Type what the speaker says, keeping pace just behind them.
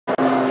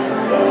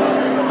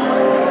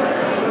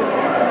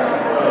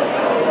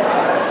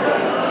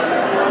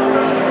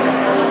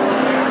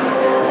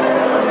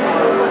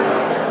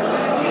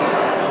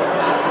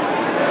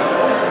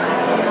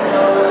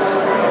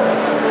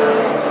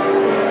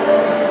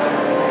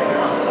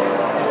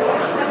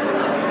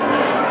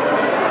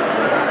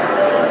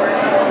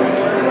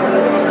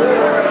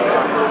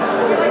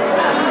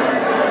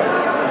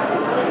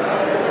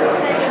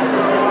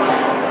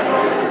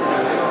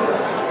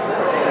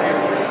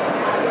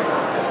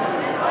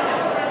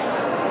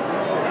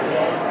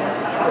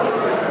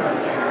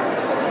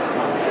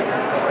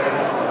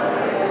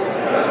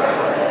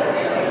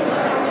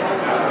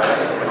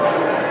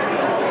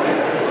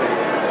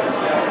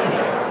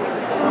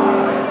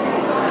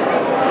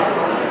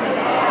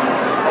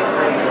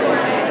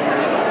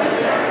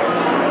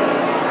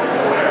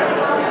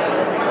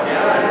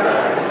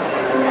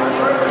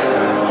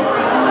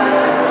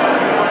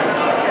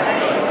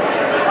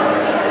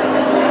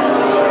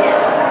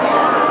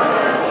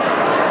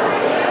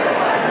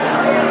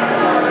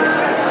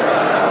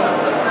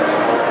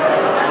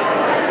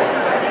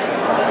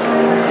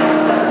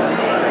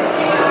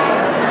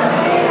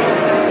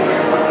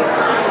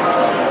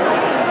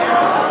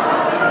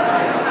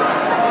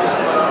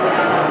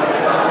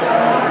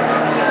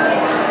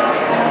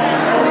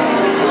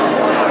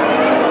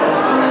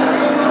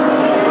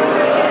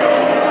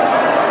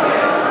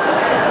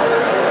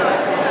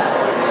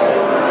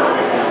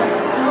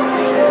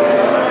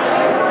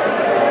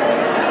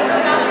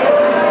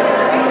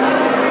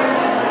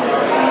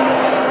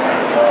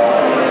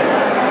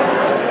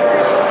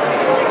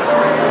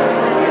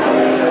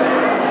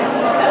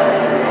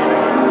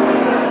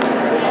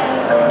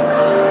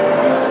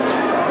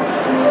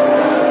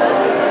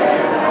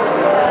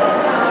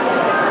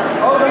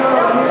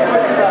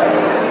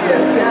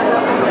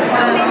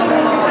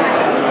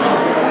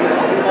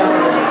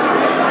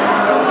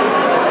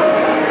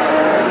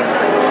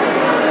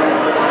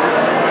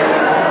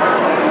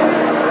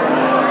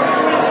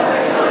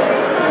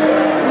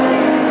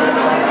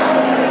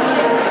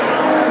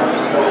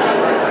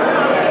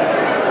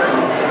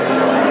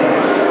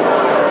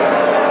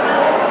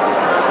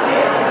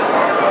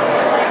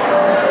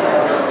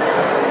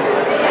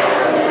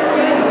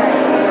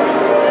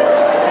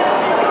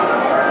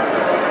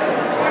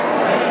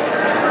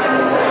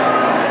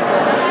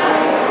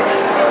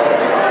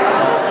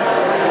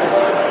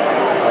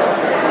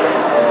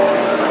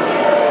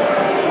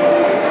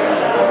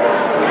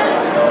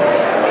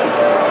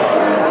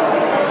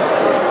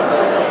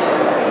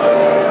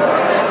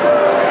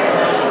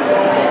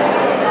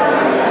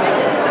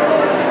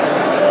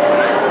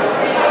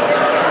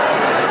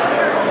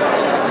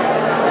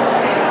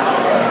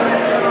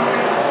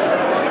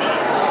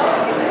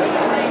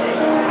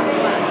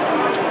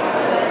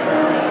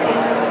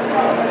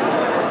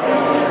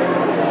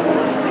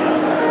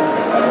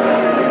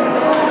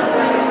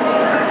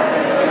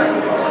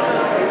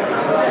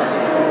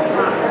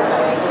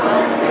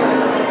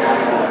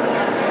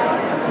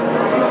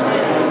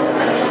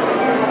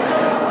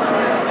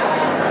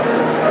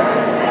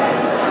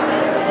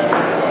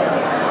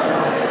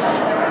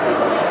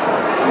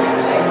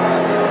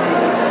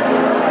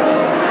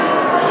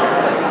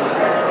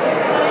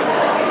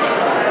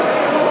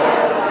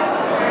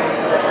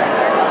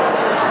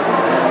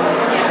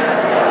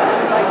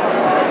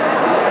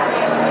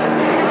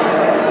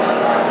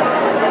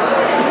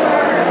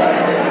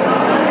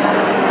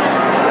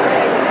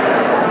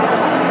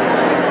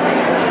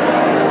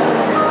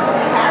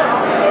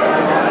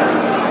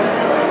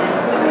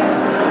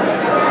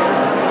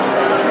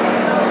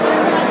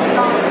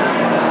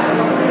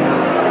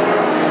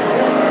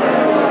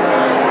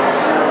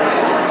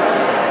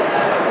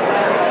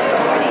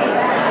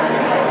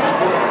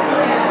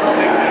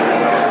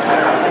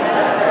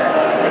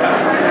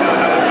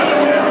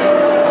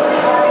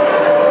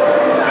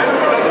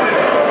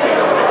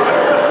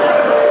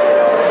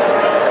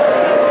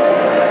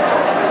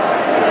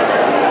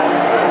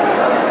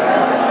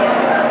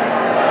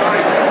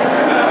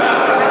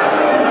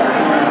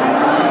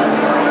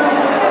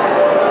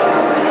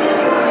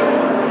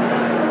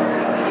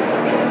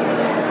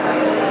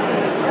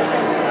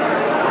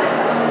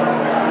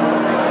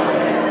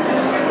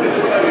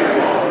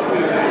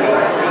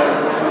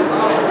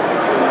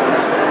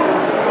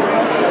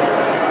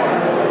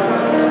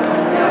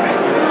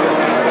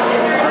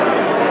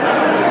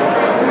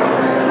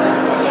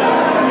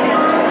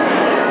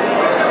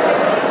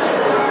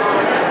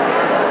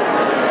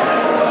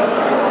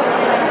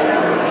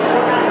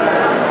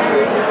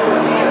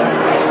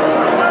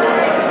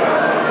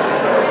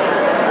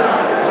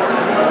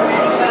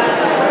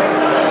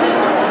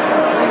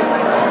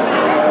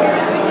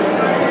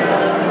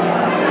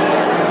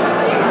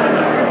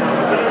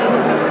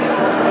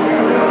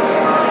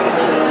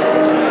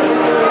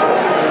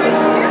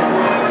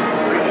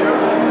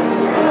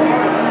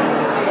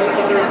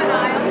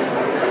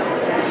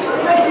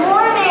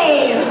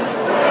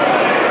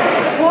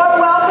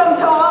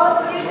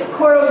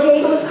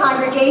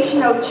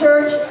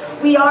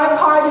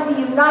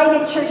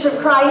Church of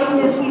Christ, and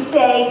as we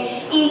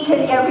say each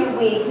and every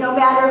week, no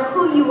matter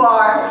who you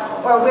are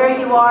or where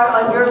you are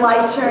on your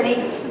life journey,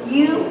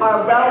 you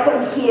are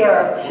welcome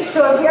here.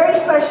 So a very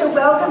special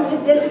welcome to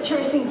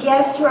visitors and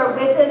guests who are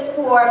with us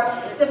for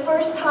the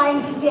first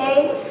time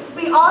today.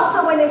 We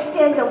also want to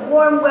extend a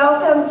warm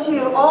welcome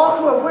to all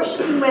who are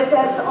worshiping with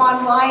us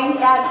online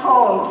at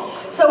home.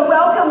 So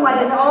welcome one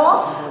and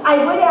all. I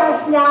would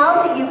ask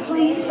now that you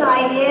please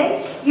sign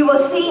in. You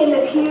will see in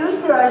the pews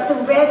there are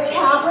some red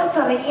tablets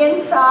on the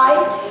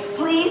inside.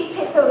 Please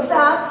pick those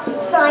up,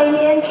 sign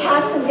in,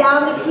 pass them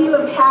down the pew,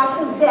 and pass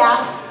them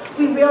back.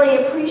 We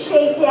really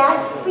appreciate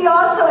that. We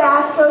also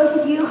ask those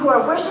of you who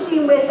are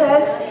worshiping with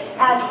us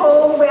at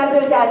home,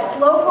 whether that's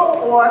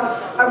local or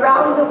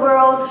around the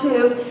world,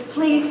 to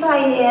please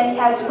sign in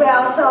as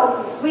well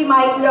so we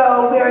might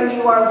know where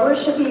you are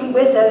worshiping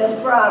with us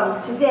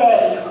from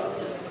today.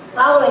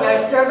 Following our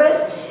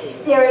service,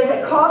 there is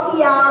a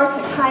coffee hour,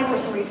 some time for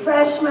some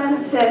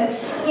refreshments and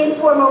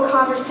informal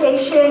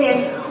conversation,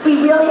 and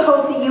we really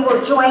hope that you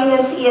will join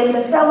us in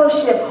the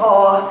fellowship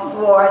hall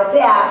for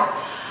that.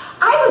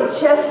 I would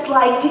just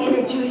like to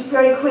introduce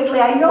very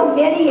quickly, I know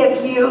many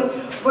of you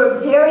were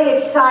very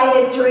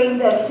excited during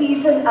the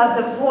season of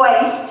The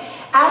Voice.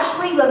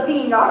 Ashley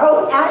Levine, our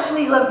own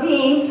Ashley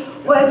Levine,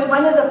 was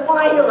one of the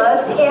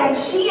finalists, and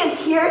she is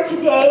here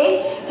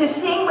today to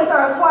sing with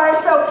our choir.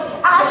 So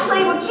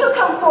Ashley, would you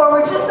come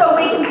forward just so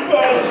we can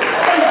say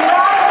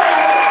congratulations.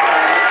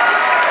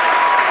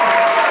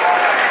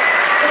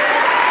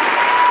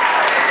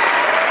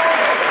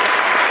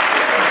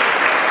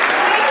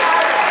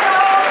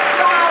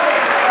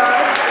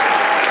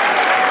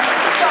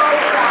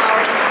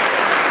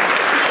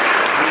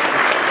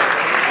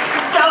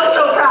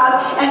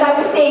 And I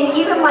was saying,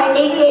 even my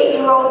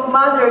 88-year-old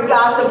mother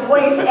got the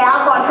Voice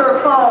app on her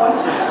phone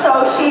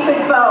so she could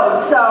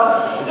vote. So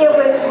it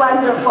was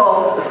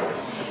wonderful.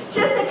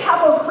 Just a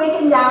couple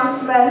quick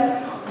announcements.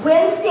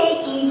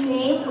 Wednesday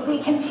evening,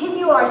 we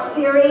continue our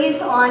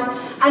series on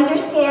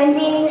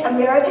understanding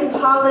American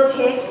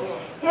politics.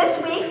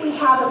 This week, we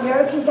have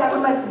American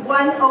Government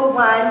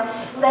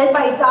 101, led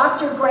by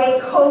Dr.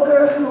 Greg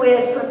Koger, who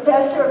is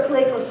Professor of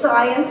Political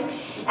Science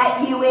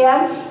at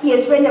UM. He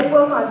has written a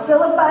book on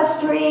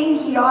filibustering.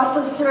 He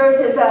also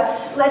served as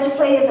a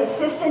legislative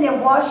assistant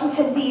in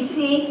Washington,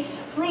 D.C.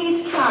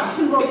 Please come.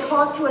 He will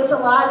talk to us a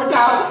lot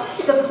about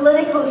the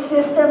political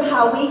system,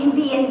 how we can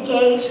be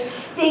engaged,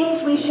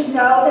 things we should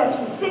know. That's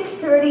from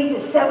 6:30 to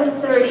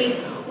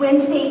 7:30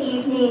 Wednesday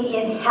evening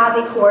in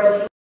Havoc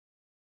Horse.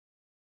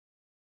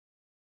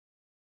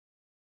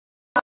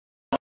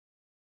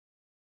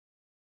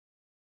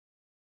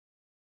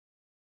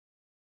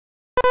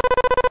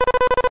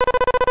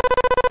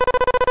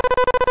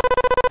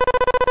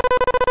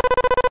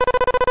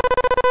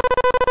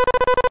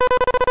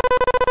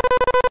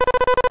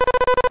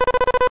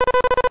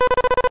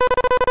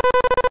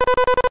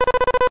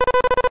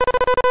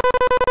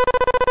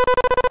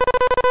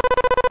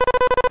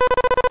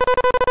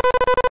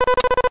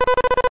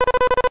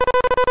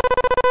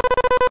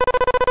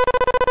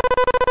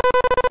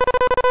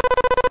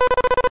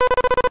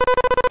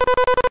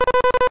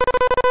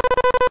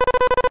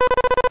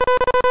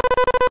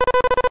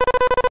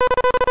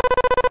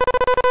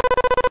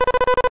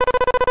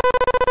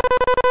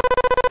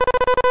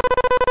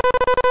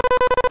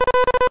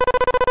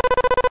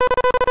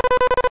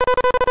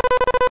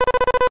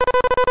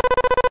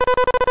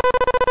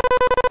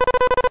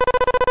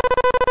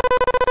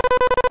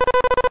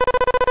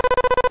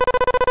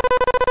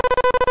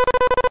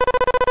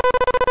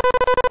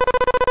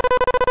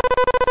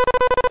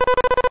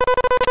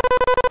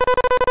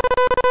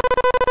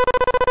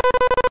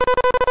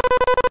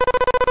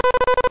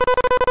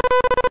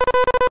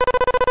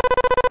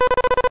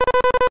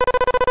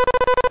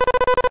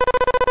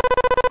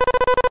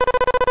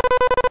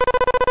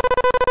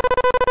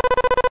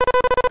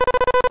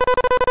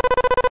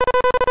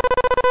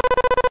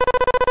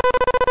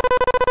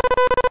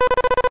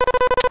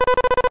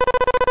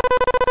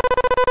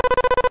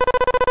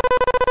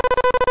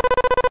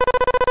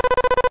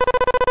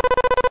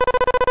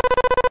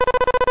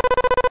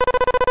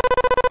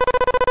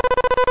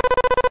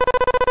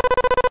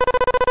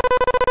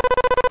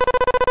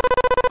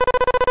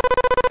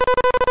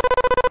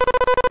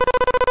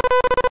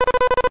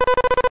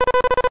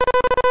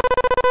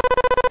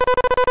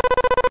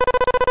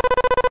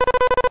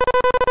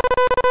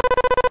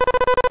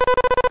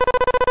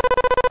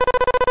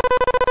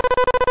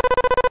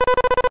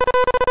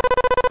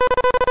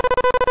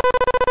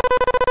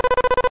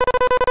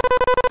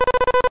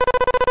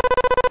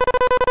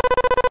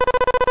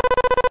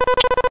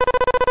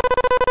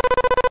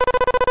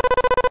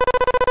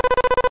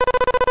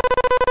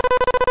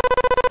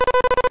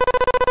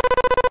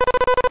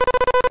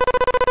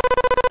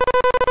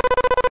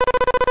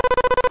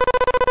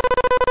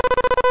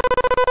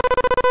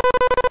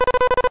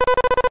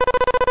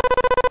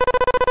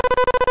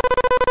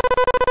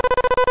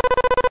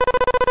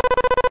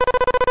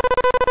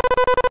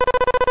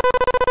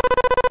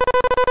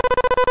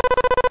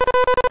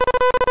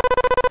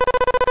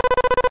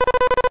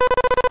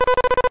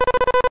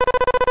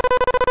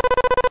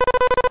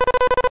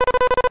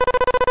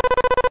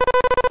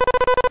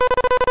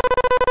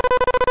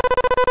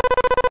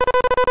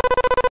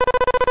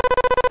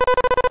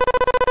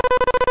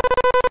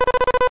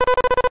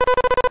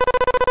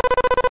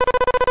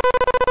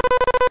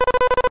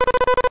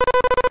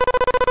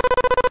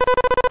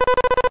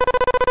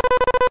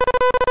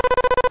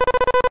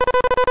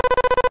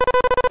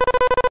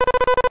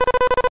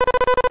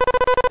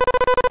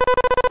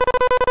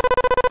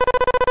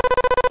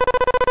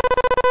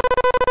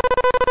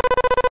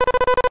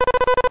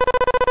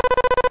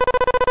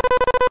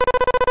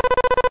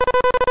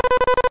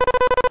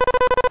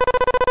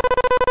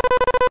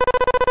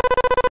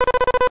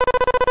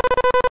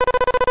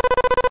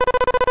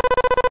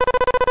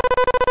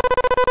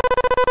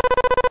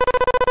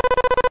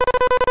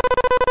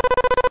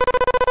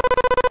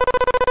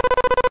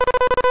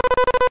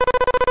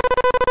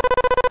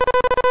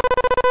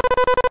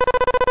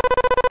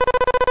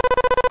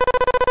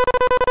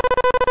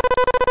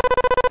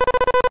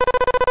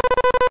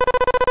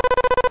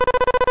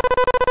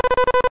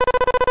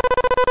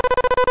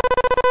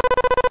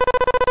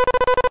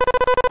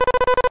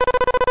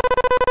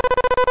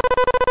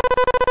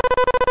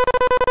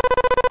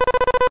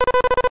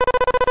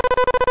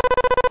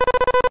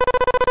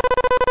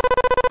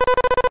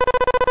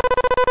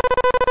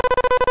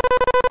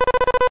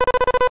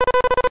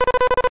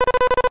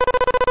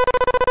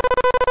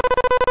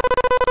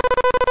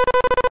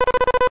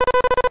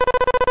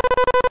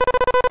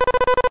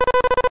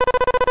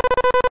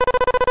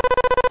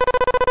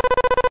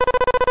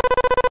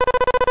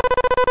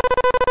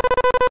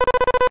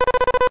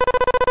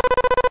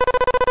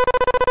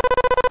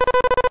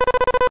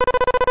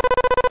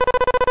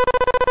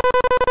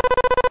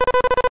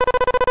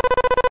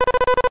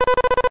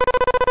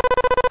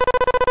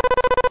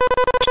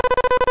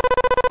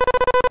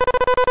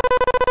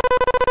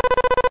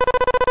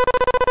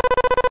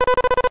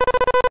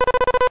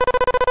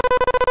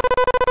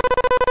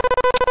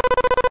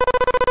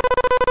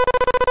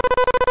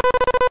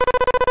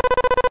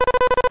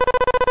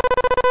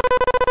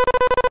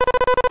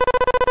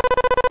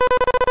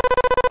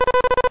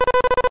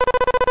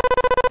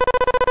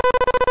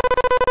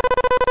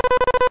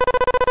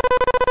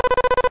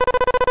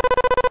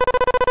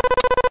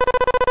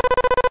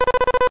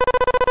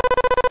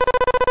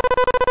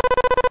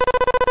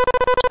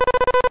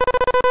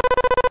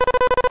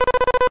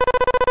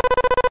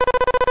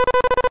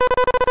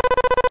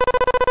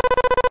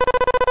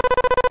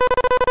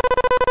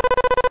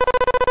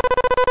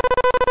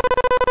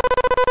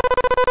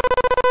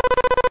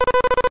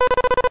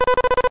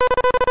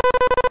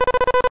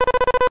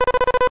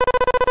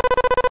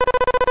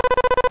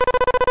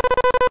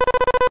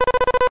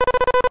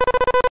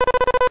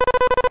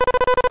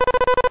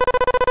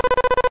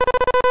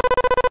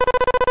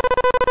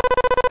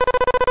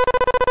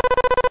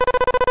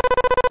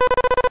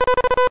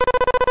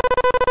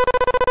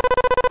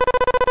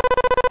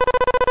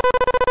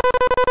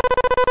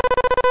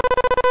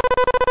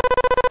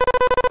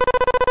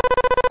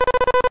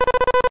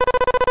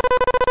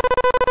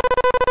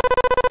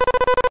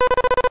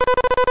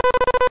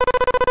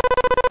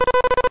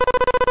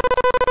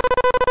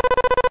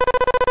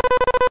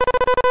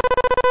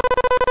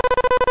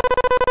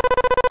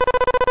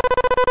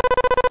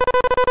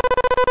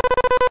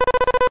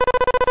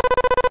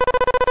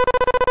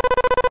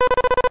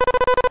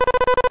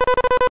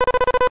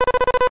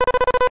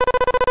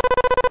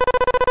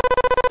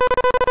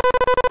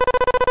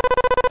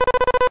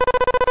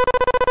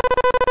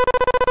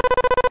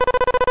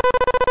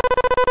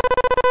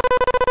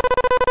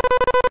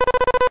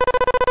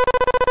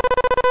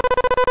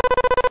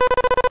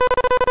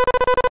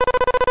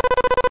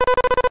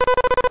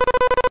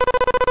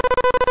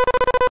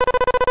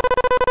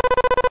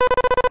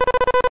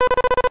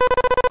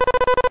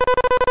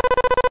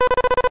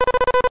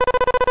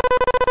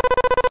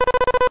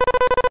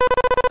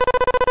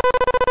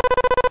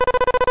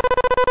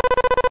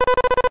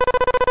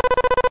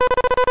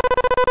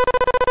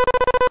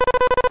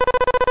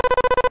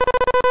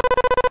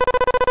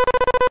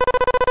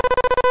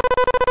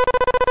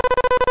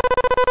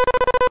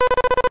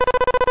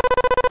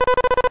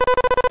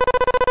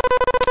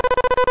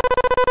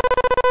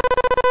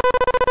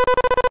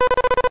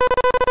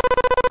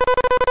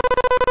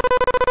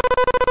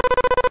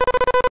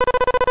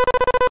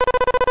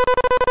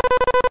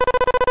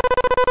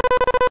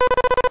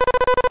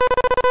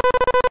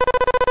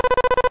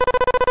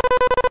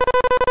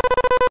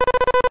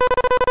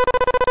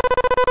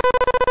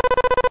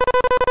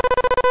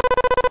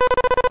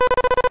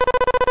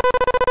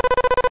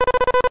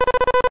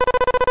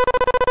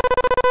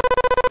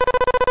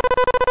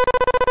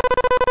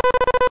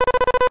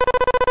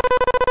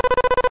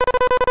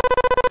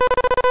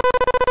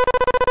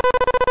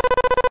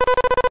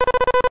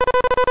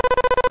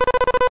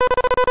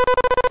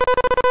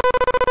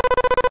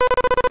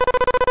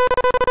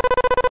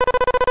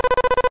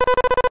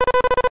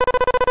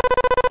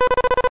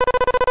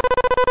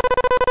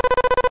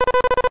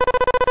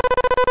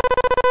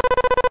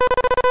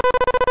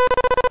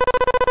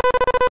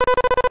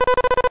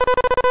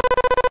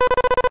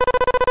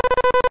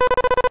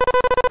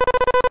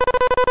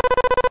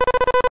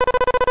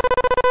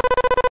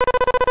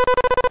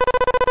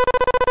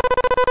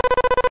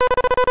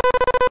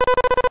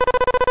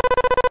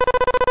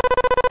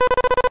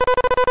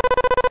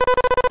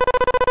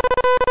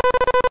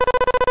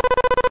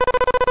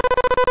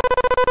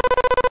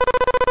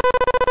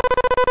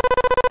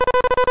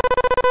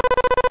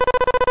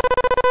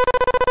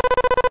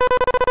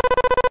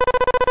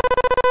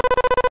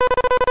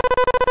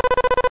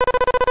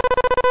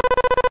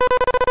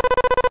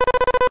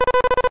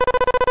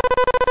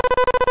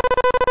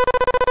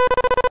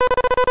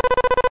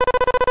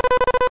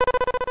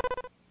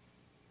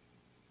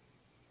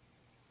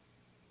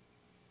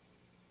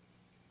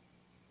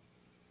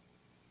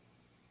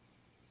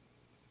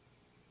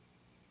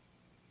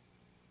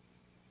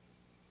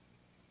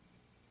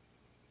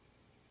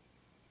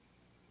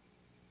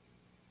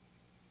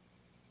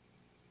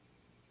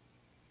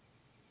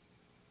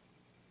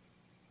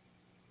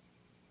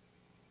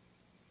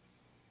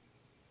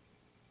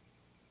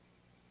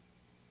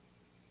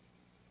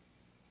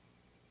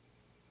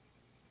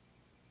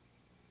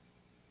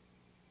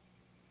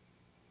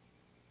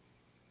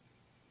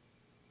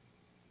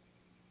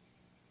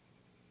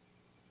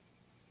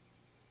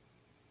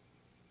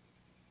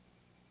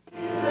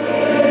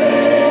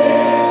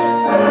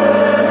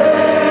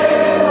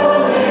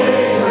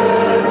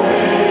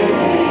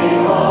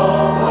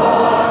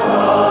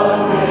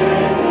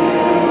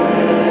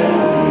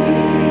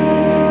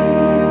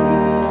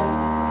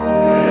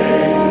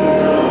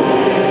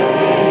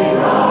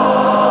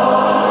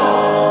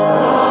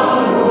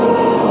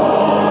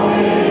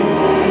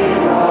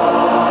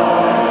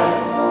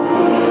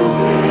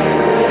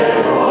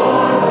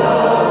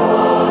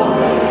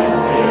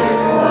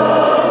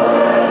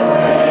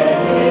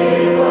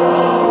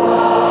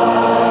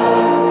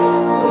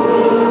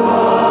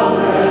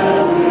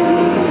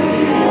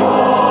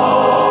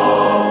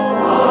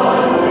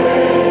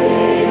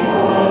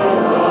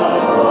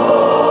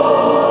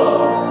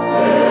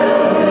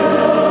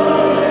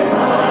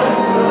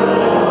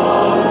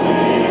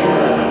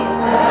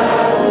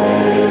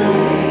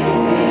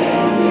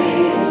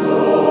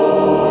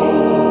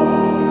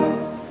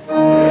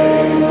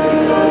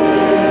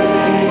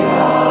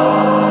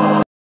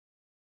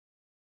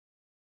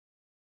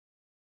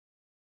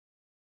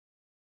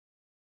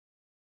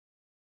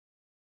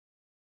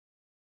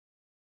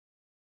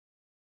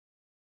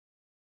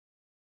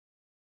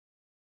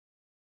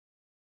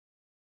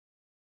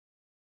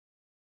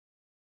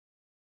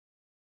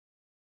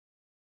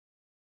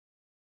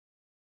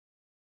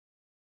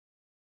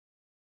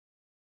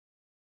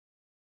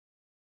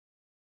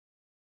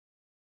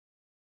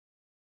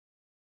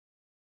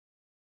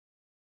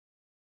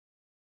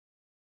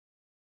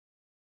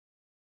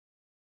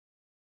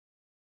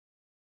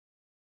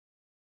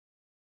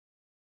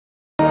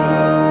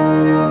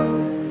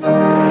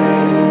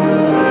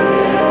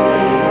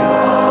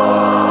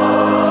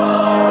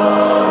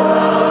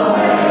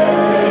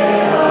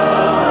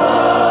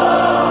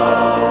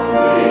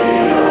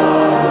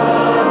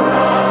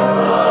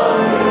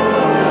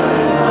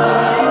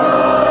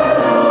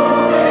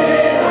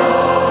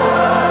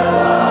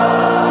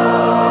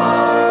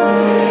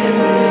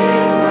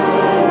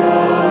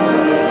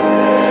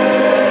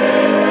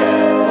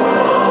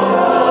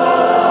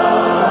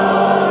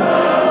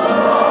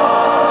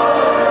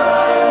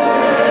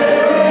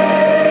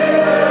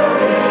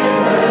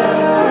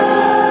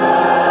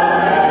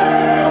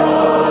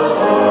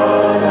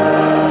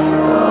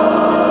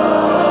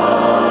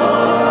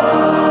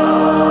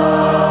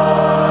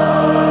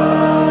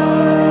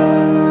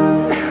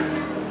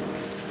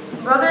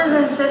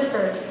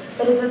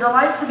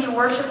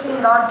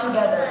 worshiping God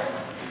together.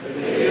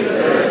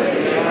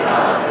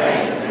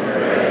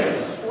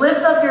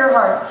 Lift up your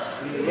hearts.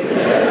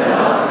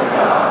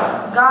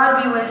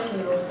 God be with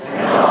you.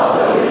 And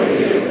also with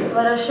you.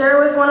 Let us share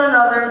with one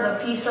another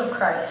the peace of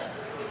Christ.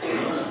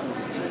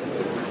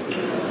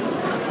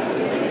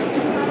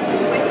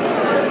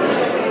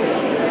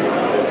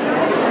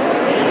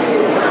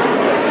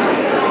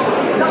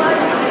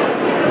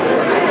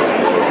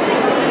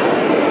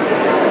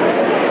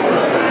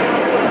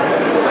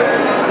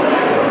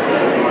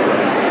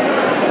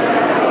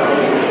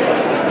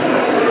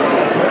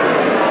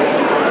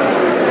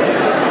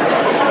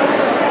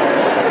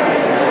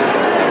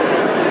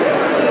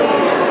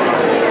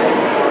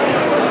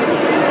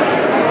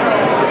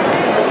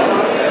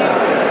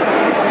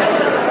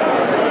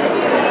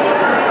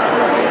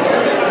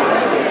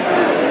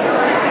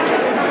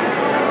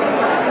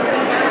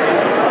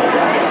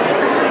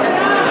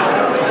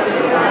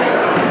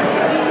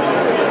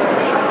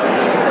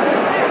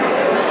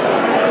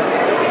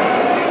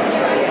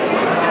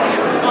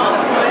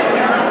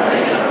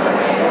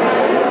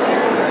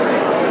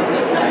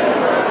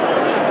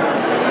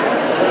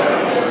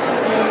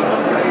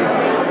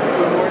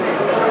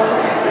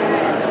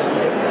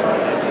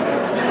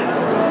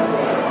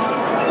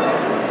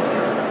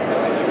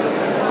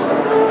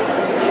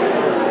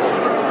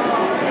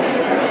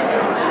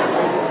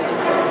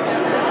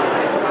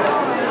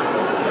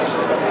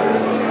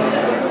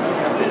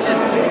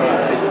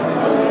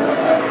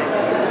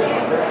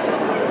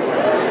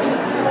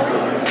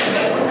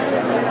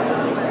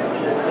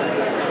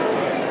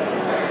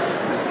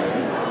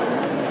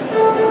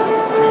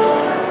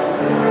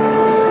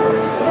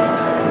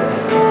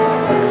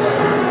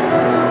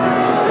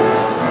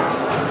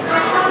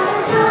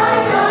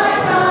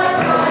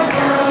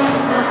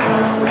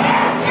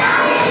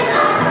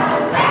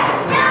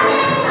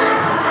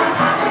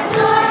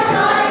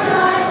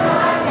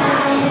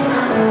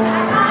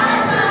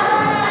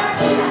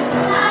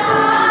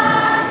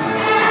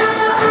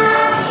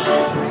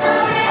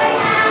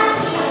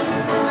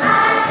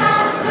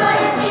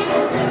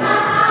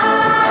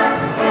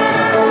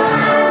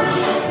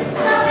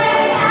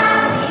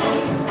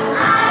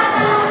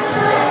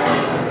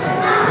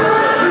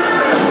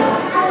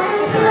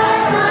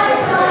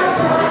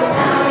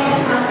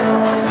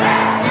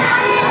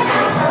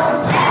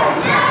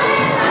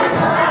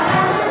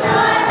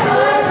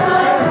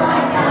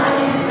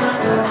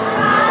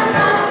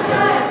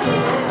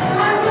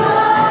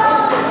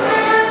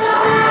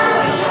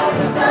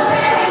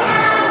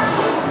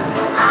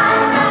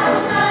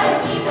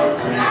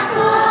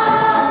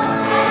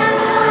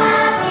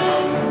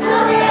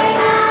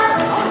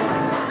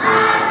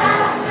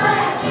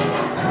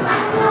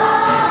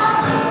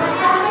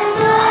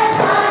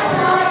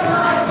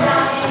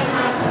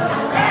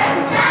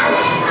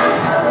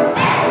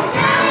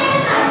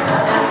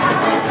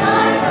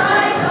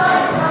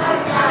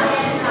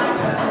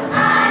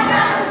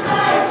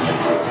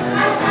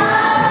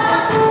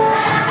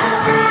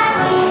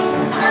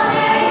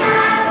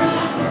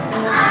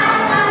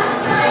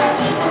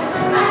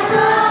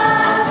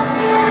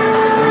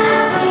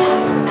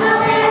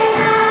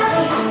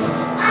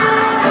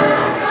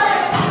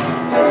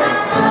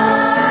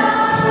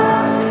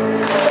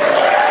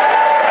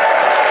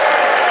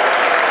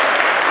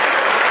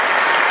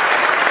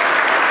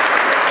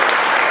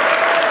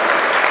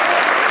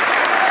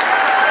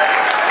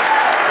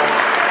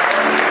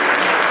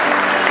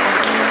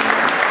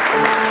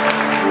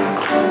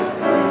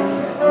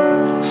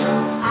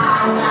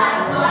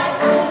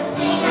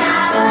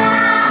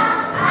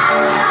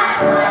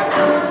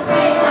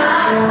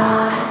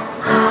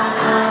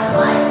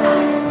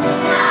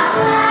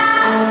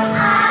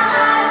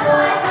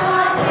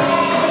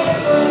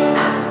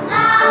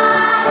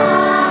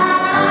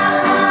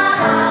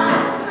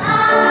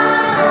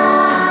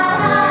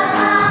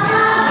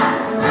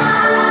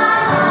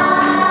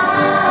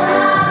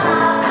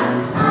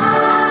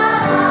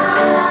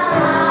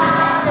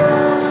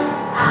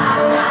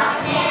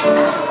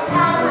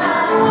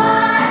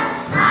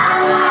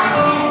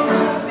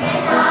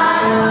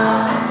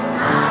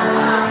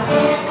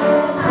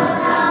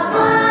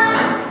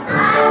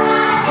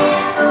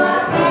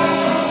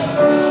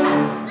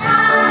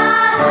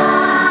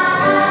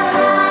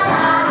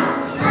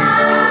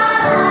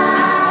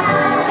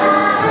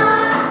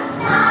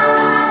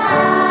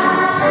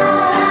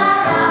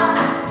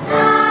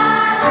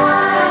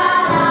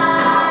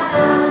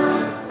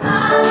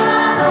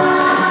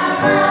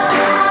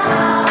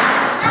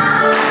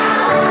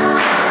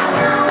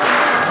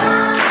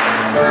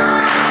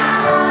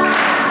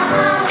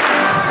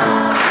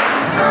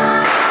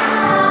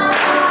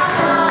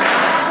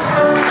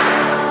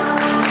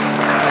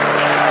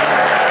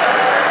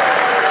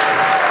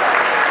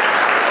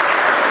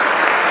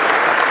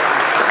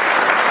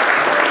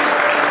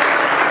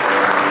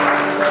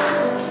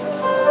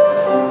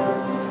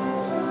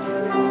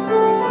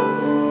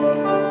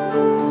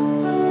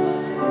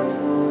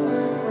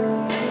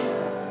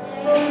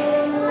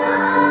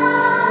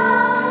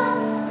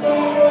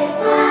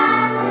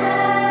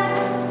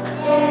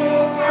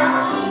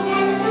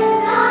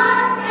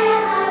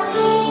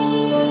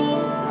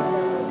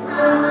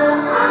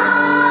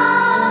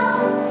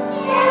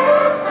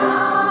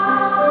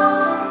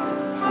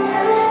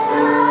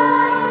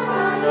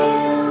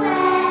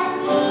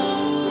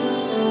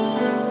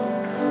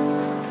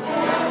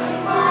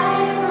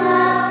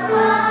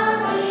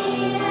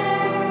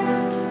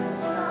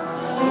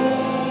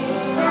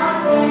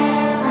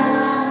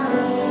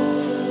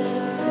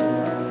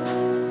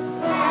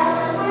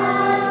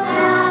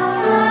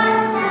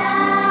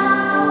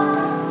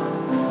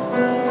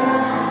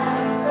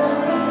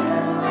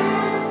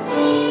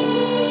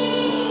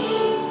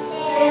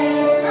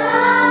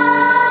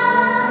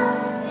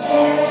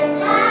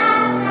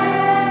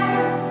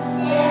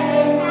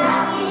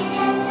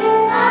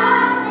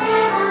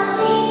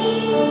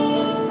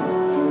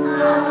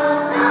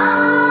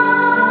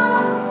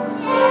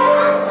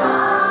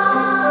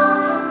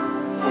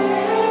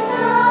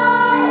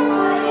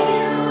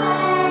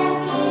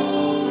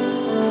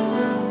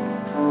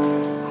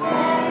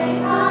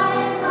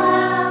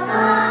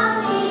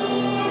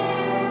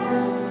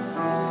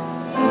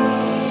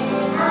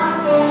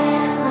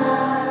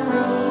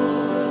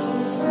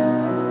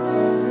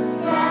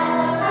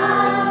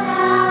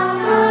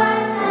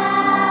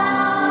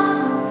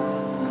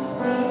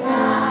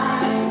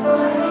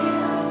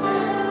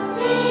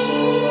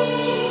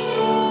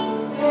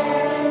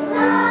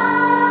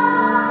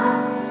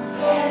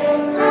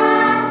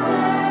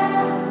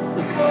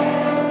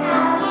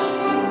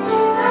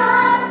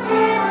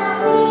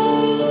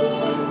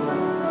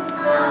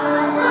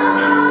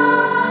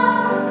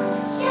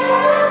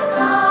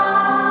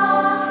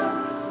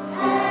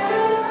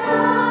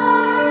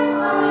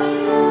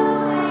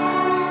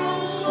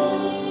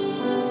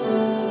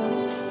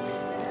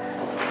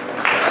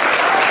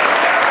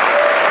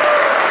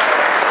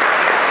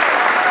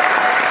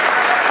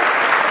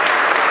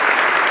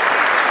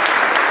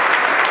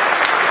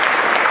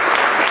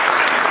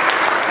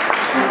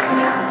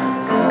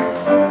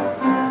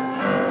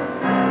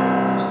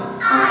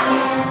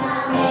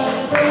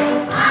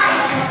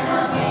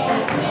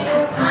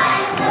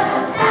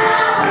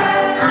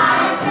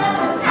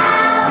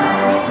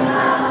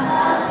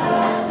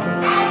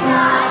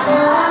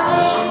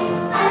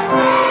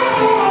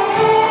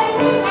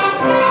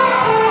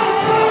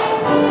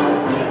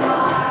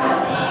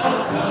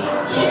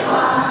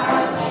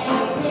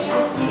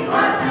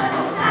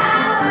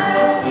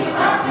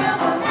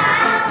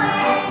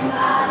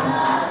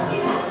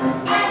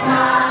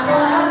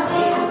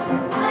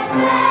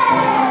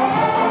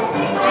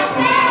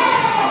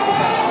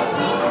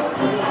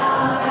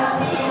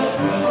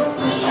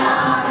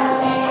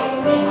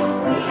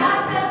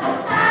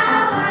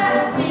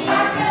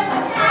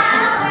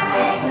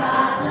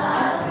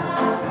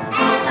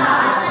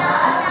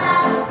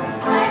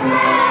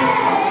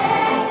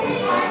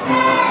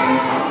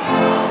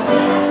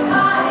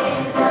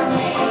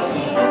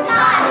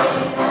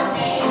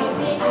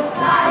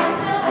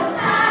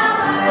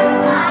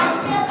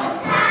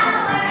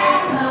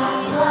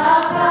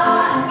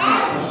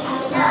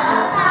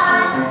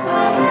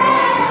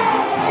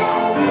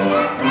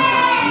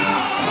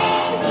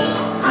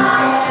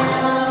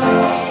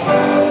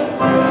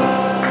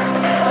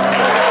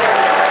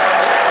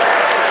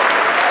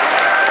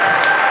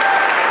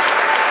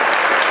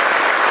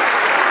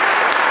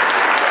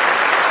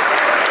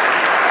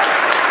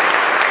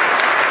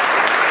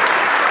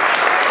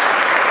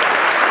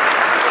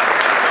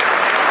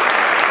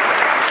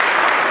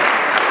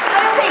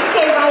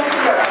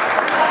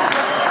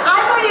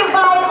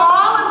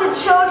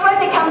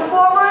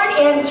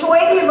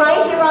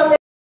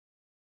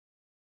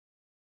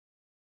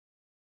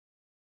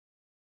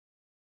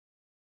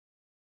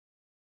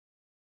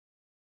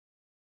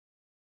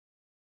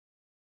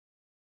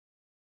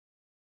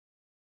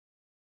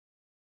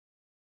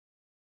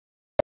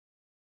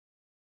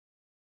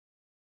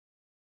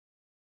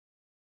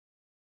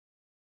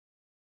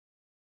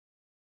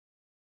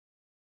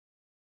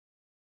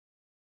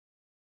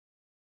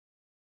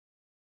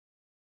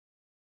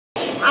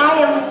 I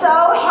am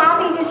so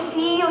happy to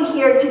see you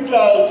here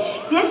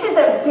today. This is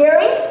a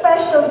very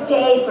special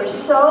day for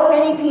so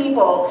many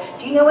people.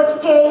 Do you know what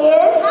today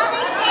is?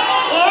 Mother's Day.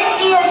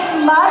 It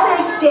is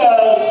Mother's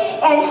Day.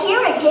 And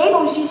here at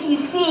Gables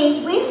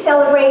UCC, we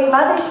celebrate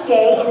Mother's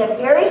Day in a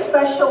very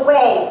special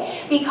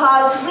way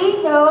because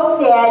we know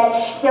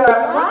that there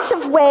are lots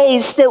of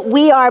ways that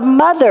we are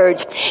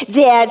mothered,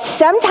 that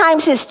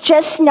sometimes it's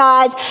just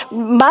not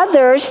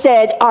mothers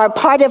that are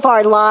part of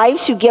our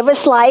lives who give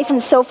us life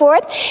and so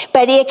forth,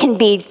 but it can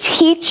be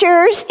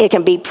teachers, it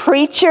can be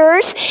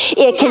preachers,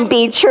 it can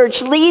be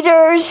church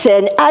leaders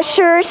and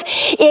ushers,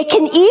 it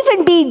can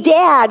even be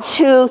dads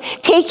who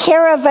take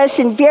care of us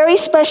in very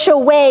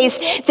special ways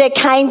that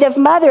kind of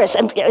mother us.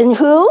 And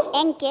who?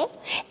 And gifts.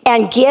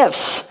 And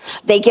gifts.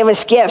 They give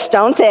us gifts,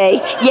 don't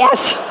they?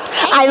 Yes.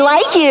 I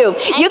like you.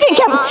 You can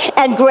come.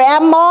 And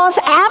grandmas,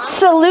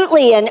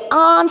 absolutely. And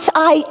aunts,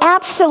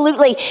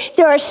 absolutely.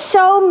 There are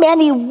so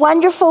many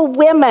wonderful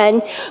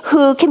women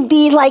who can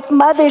be like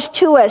mothers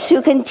to us,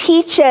 who can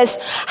teach us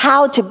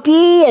how to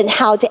be and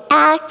how to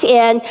act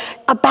and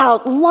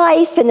about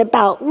life and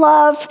about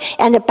love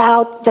and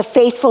about the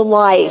faithful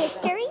life.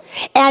 History.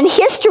 And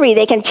history.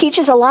 They can teach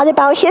us a lot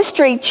about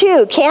history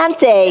too, can't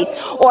they?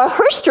 Or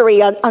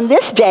herstory on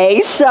this day.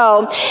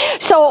 So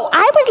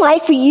I would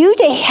like for you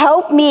to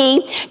help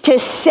me to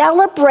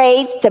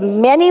celebrate the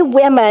many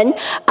women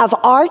of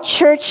our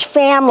church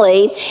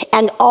family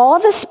and all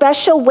the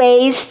special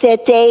ways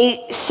that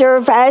they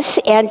serve us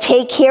and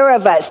take care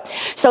of us.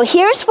 So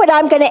here's what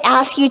I'm going to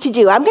ask you to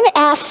do. I'm going to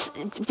ask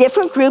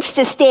different groups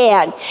to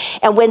stand.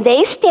 And when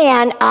they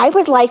stand, I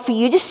would like for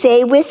you to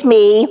say with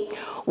me,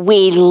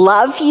 "We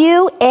love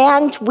you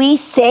and we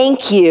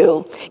thank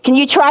you." Can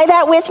you try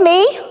that with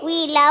me?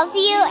 We love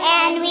you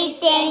and we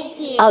thank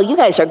you. Oh, you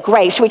guys are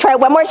great. Should we try it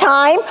one more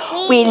time?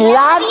 We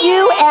love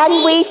you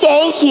and we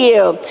thank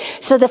you.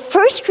 So the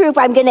first group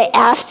I'm going to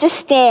ask to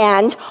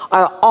stand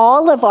are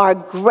all of our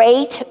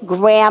great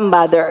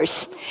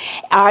grandmothers.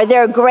 Are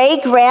there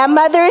great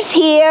grandmothers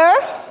here?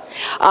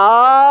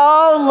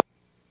 Oh,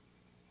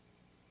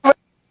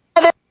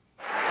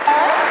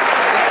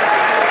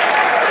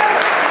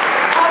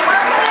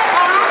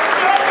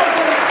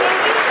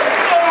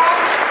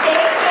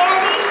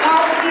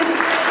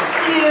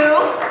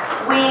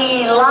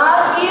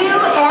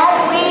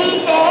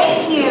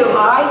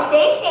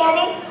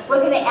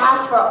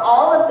 for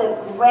all of the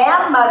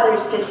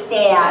grandmothers to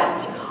stand.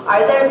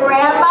 Are there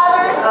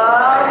grandmothers?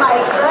 Oh my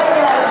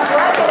goodness,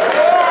 look at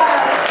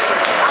this.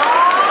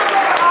 All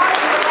of our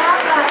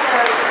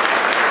grandmothers.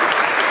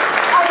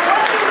 And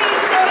what do we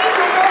say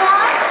to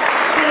them?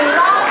 We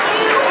love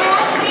you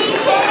and we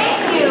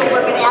thank you.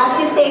 We're going to ask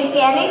you to stay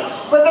standing.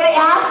 We're going to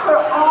ask for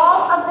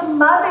all of the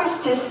mothers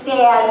to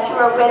stand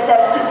who are with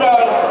us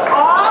today.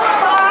 All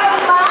of our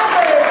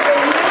mothers,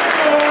 when you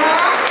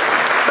stand,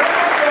 look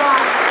at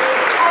them.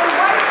 And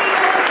what are we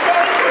going to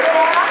say to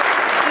them?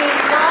 We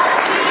love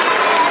you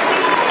and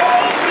we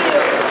thank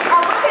you.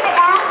 And we're going to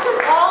ask that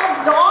all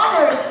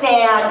daughters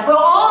stand. Will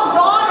all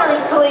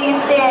daughters please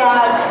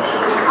stand?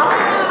 Oh,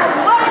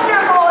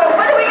 wonderful. And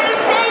what are we going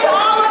to say to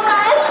all of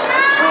us?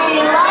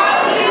 We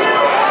love you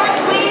and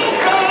we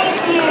thank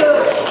you.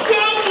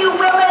 Thank you,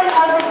 women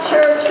of the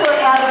church, for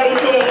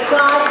everything.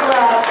 God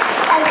bless.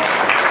 And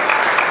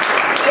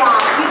yeah.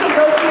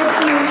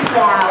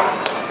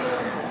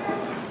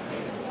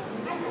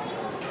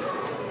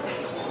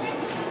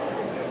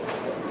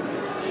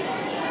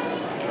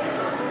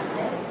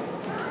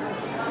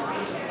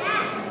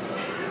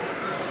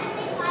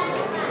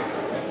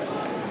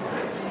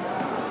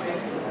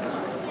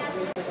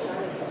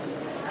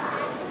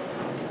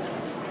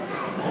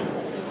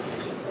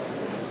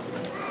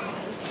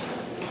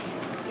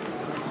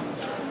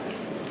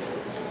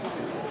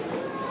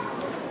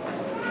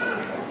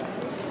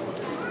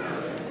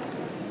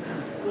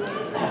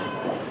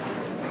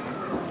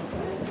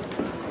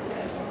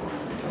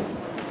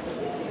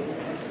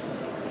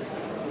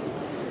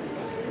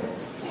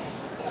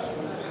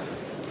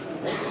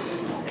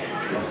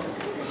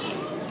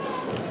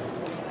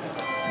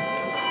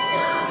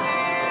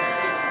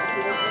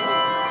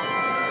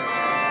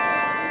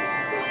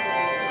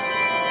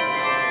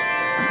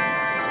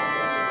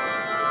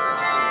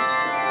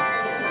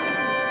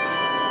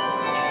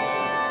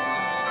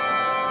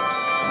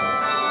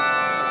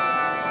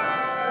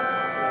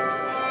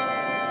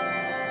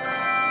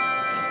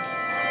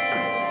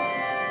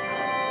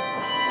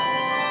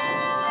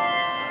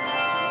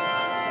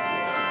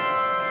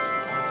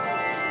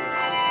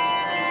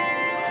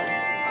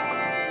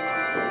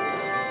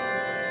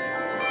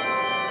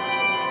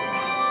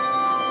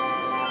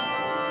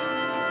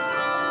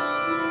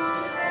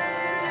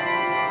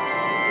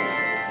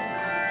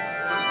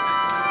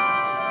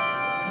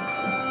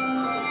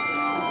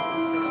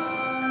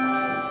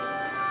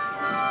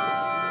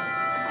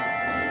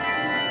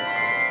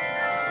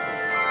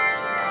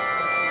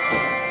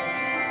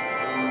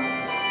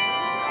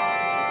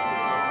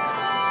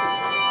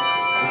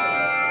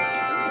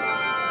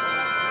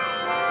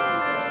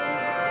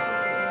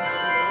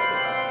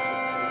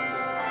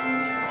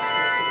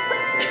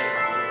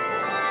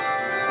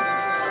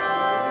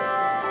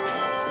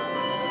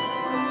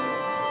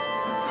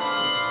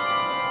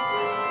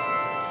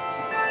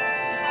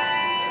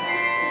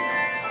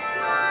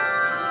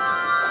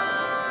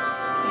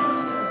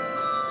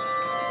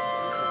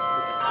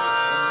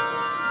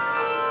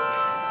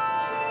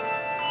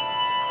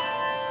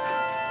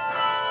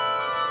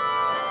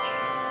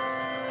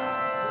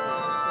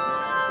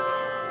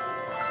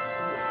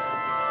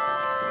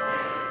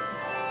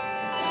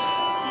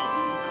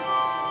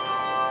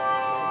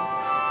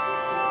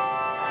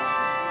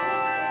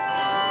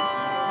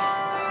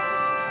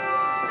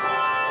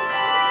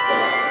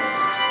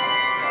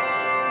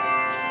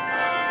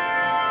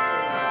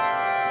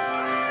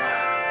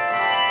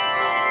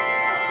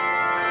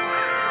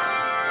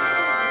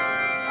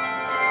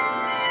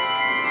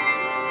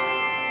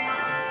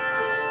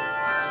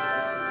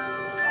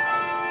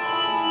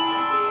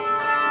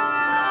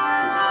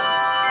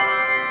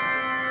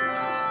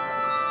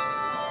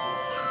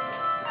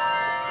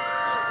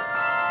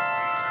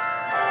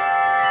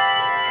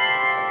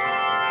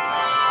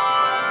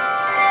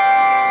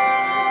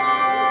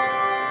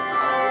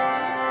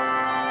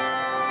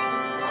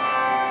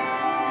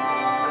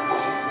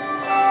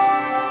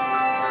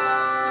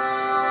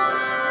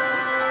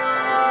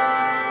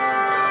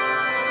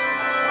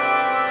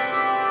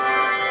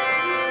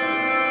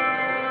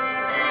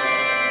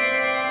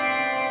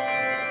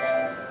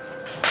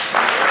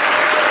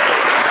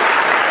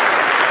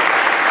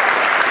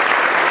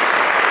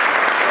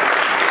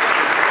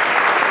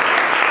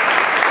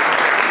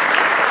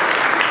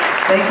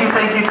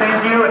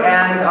 Thank you.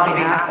 And on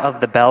behalf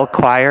of the Bell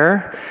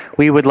Choir,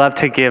 we would love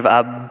to give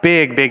a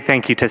big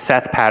thank you to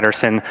Seth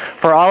Patterson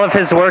for all of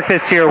his work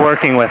this year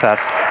working with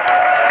us.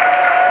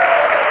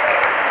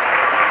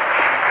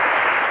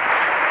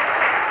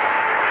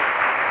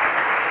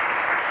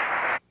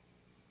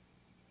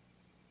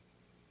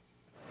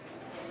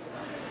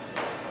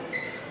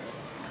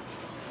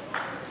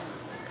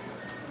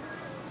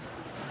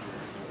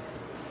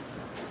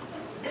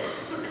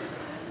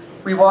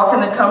 We walk in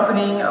the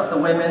company of the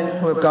women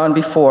who have gone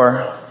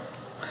before,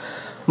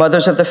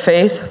 mothers of the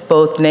faith,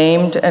 both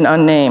named and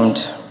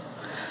unnamed,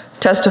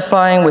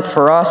 testifying with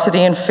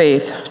ferocity and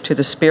faith to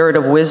the spirit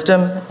of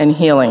wisdom and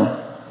healing.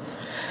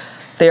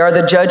 They are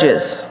the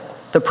judges,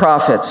 the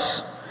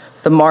prophets,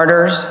 the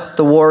martyrs,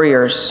 the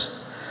warriors,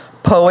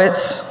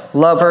 poets,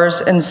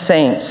 lovers, and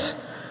saints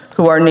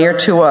who are near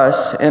to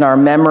us in our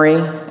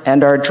memory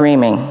and our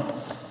dreaming.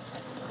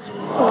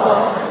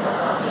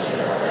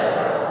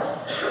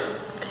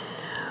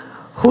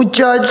 Who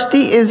judged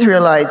the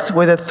Israelites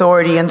with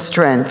authority and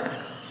strength.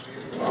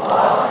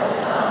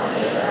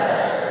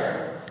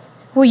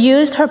 Who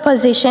used her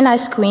position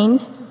as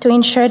queen to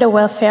ensure the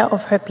welfare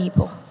of her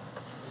people.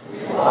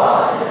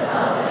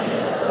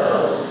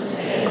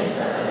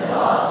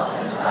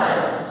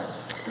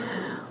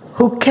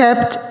 Who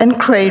kept and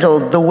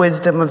cradled the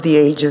wisdom of the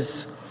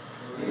ages.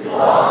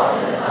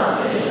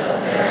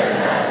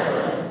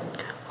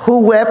 Who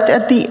wept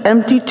at the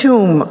empty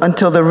tomb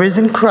until the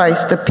risen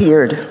Christ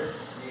appeared.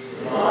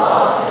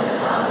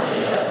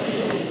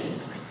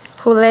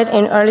 Who led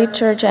an early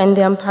church in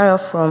the Empire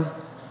of Rome.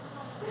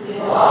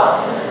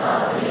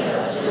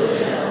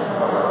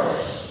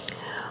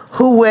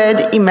 Who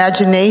wed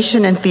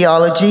imagination and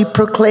theology,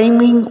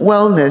 proclaiming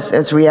wellness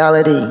as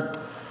reality.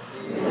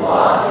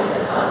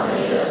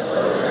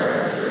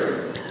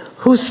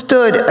 Who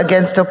stood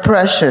against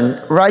oppression,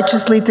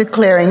 righteously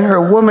declaring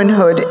her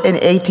womanhood in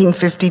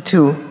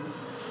 1852.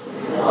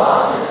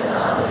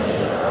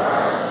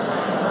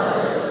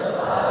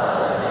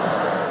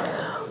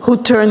 Who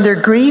turned their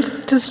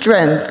grief to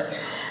strength,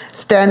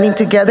 standing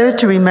together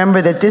to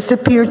remember the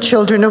disappeared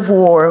children of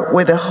war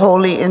with a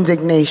holy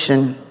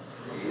indignation.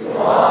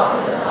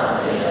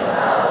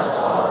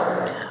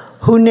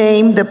 Who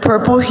named the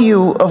purple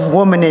hue of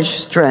womanish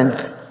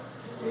strength.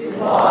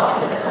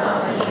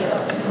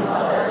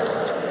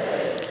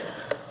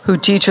 Who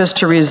teach us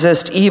to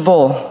resist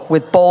evil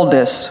with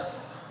boldness,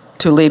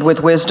 to lead with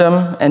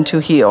wisdom, and to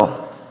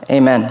heal.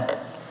 Amen.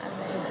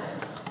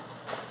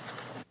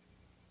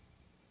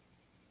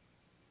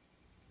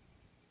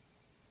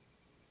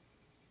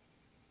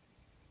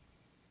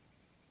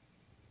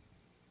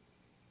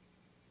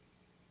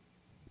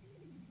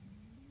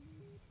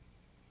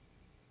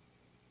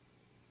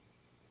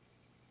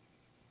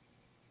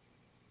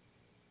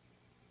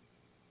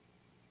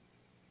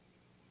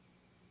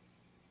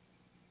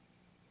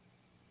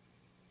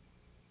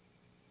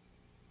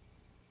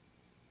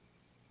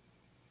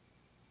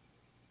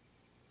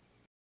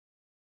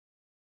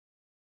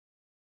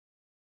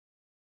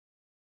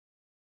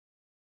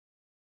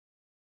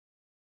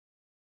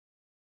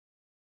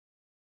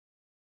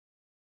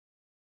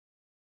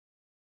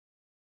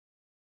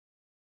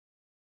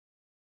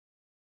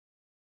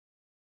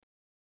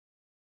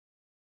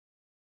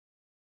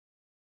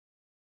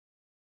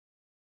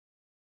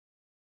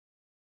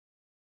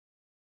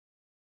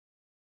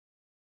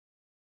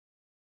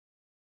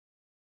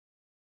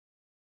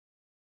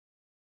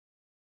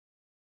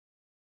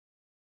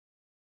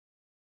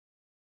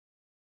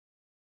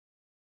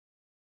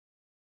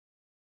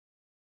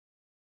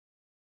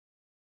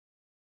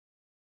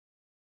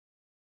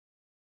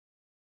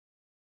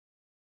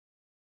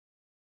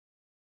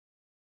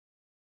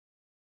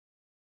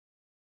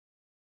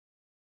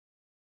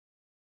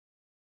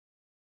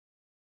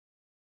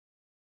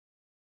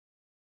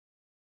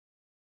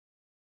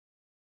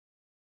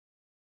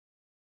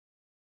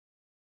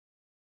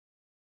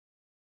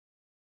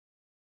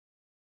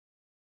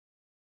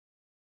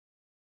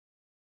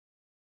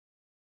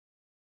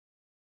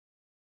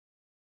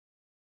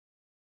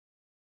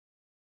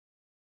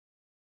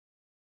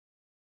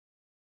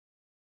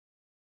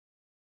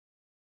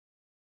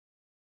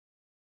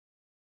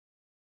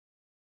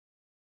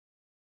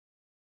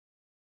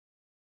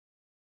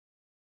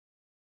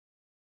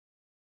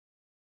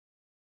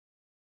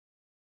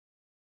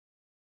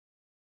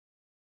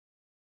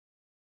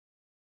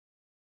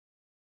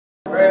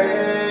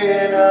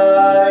 Praying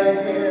I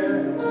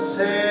hear,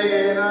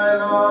 saying I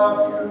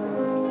love you,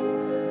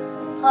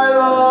 I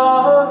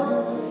love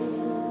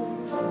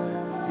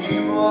you.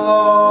 People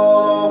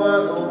all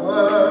over the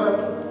world,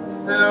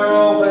 they're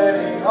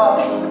opening up,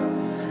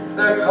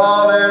 they're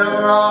calling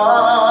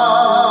around,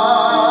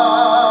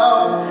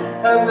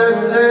 and they're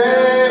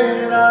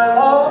saying I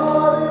love you,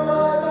 I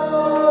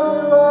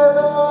love you, I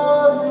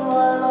love you,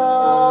 I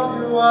love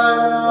you, I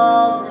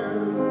love you, I love you.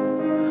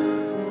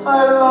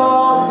 I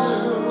love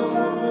you,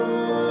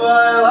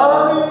 I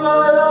love you,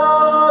 I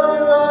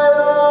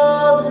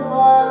love you,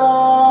 I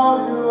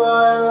love you,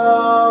 I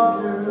love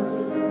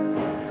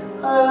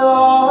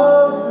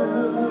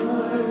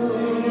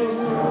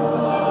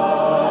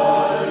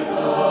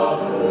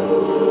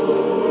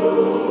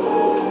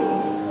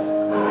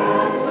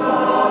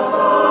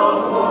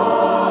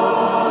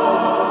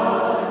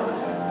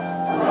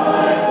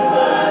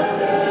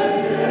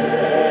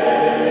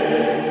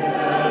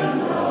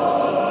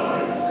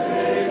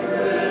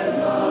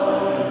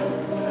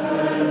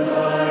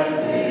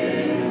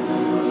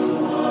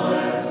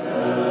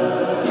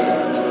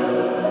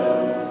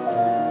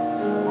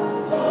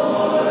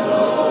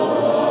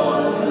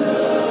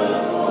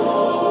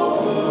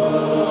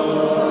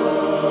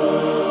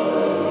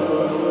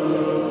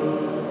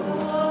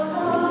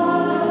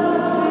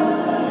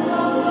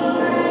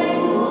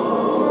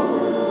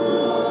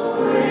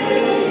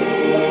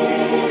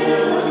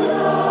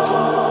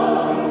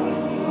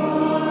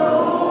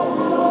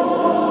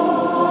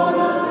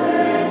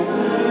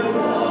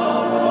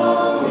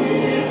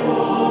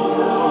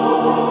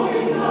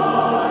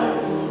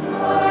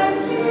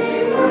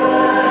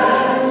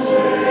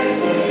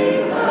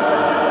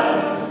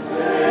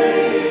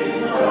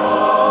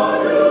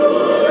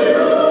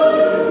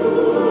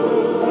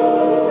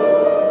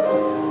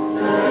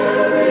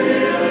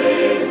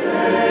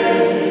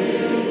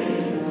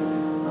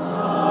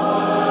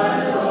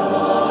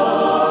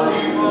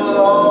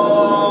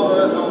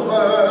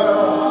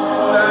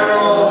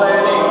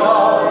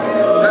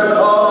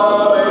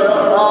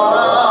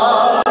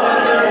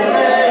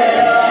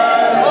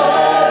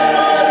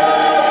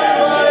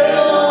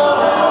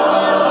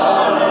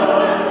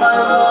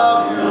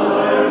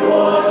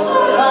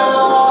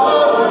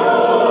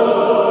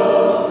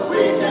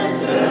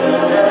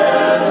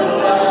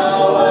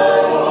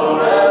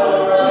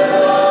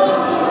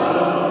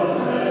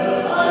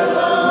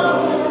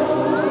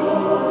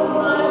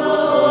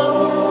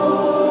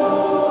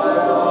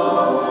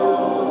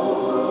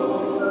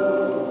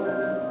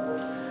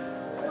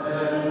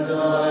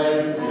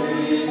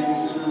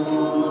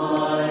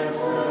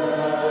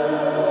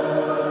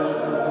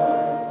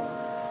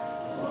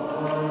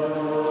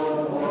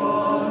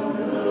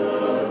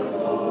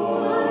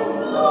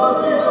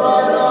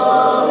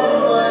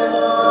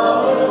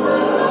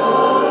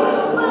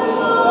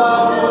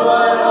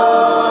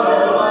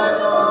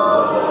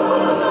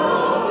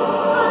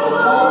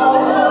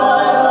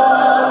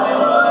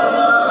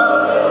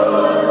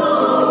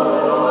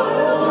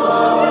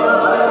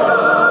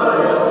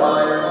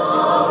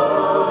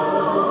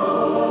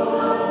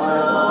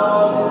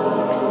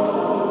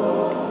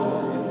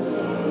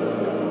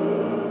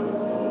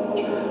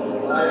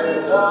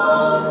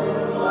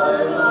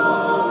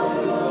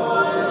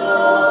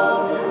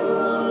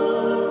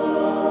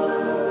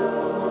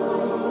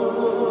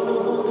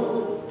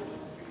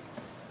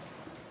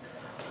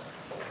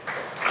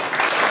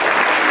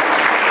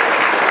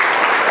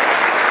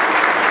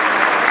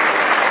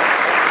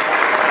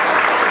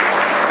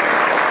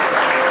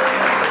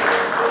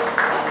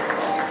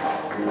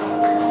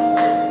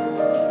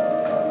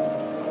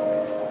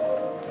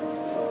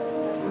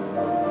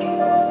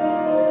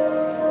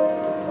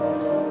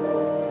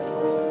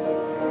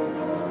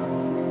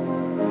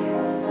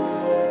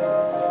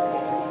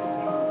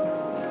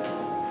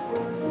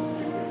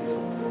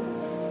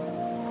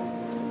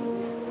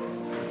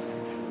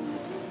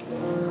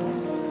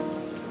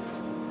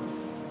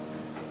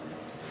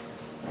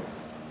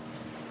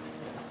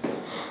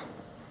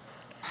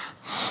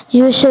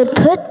You should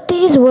put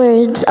these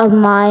words of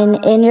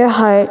mine in your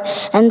heart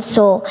and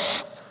soul,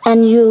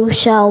 and you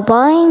shall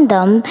bind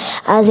them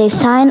as a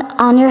sign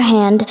on your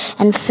hand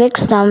and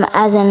fix them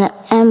as an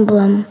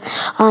emblem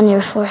on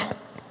your forehead.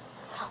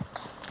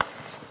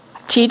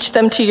 Teach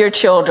them to your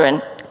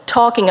children,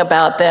 talking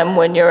about them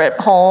when you're at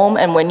home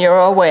and when you're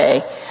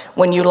away,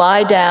 when you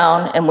lie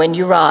down and when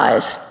you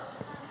rise.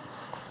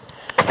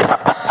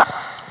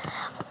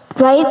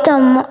 Write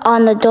them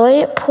on the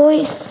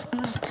doorposts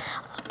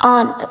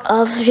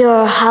of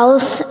your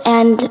house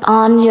and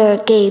on your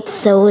gates,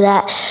 so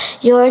that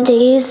your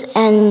days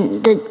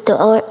and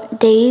the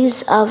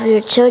days of your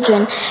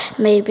children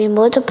may be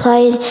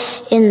multiplied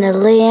in the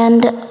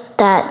land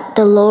that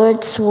the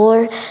Lord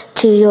swore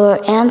to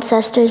your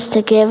ancestors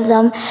to give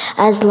them,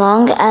 as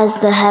long as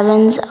the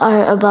heavens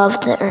are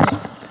above the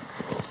earth.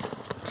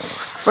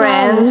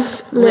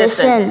 Friends,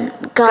 listen.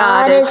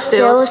 God is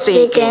still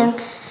speaking.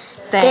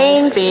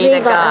 Thanks be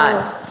to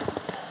God.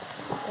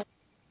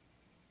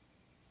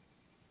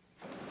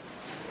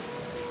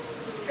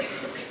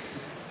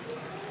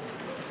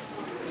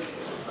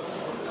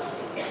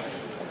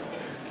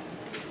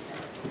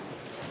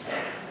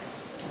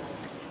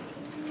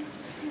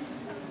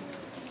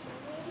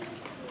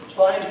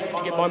 Trying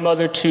to get my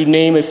mother to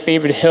name a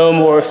favorite hymn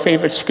or a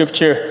favorite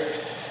scripture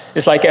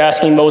is like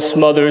asking most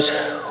mothers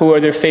who are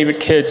their favorite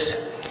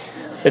kids.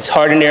 It's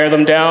hard to narrow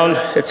them down.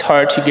 It's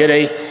hard to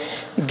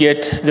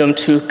get them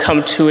to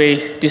come to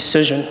a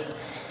decision.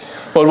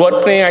 But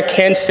one thing I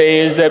can say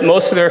is that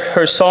most of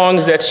her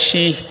songs that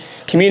she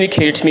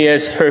communicated to me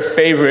as her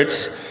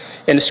favorites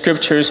in the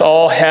scriptures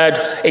all had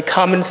a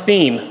common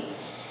theme.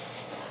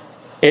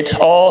 It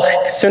all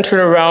centered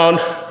around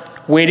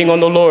waiting on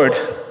the Lord.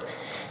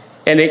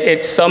 And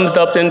it summed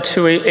up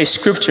into a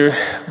scripture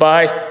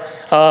by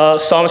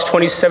Psalms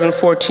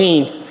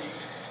 27:14.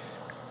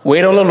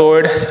 Wait on the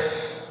Lord,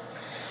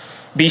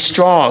 be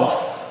strong.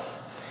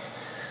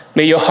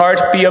 May your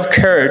heart be of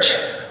courage.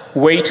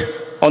 Wait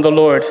on the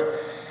Lord.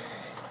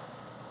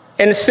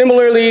 And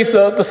similarly,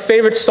 the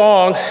favorite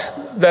song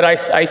that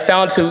I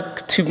found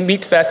to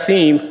meet that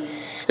theme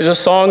is a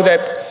song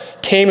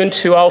that came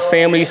into our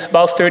family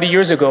about 30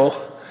 years ago.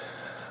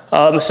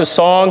 It's a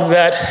song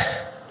that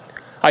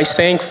I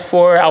sang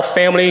for our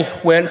family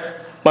when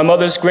my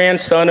mother's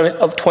grandson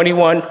of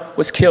 21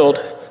 was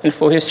killed and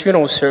for his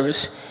funeral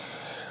service,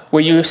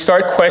 where you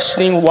start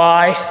questioning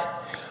why,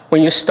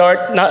 when you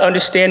start not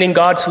understanding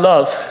God's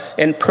love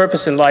and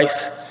purpose in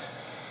life.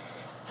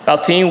 Our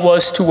theme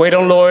was to wait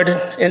on the Lord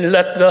and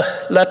let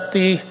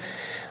the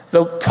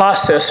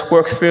process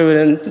work through,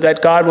 and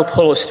that God will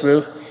pull us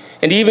through.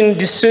 And even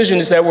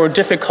decisions that were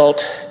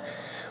difficult,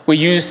 we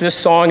used this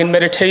song in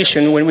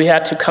meditation when we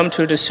had to come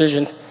to a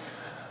decision.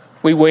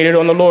 We waited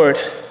on the Lord.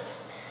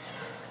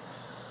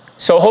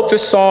 So I hope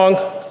this song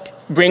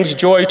brings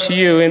joy to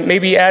you and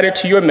maybe add it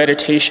to your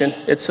meditation.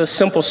 It's a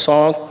simple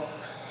song.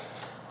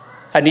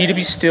 I need to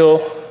be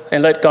still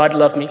and let God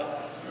love me.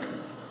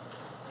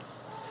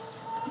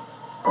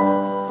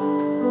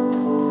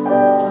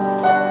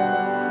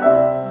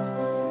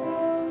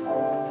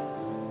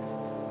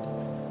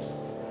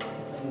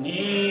 I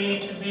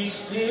need to be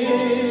still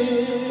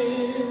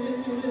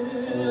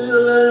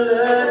and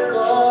let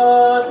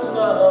God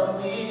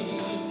love me.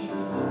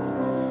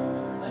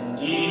 I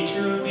need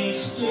to be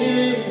still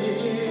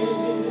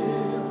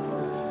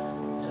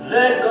and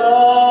let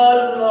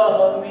God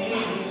love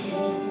me.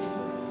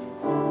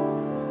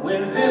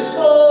 When this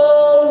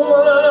whole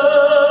world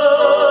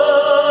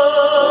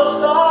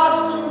starts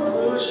to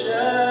push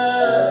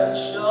and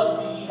shove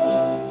me,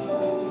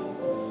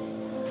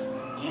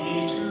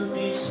 need to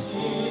be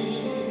still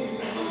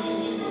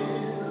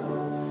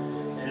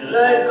and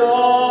let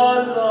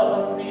God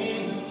love me.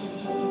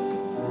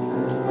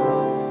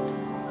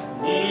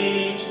 I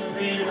need to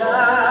relax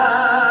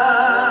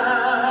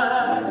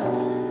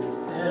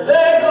and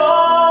let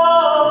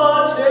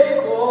God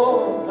take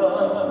over.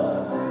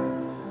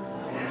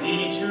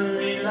 Need to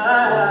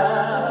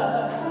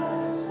relax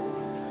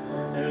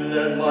and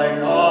let my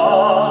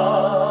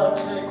God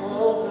take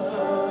over.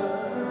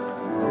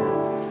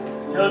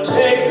 He'll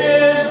take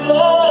this load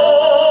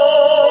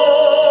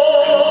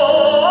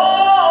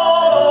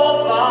off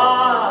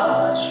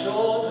my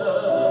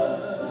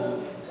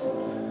shoulders.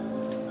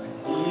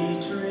 I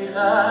need to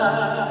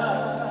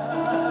relax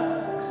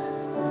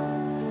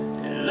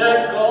and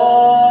let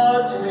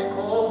God take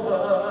over.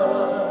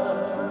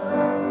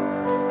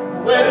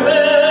 When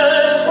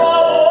there's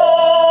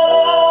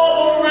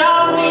trouble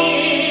around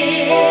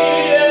me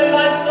and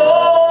my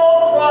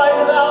soul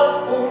cries out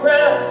for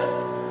rest,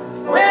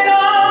 when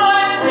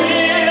I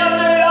feel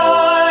that I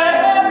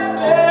have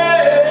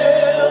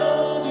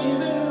failed,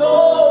 even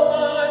though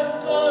I've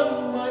done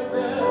my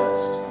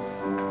best,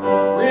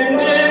 when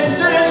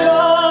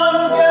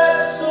decisions get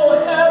so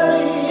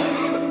heavy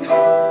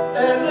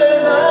and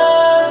there's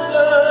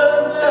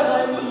answers that I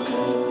need,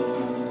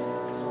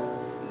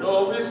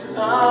 know it's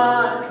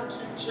time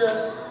to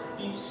just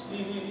be still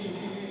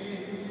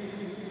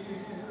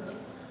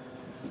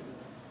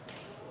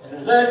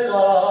and let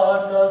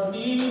God love me.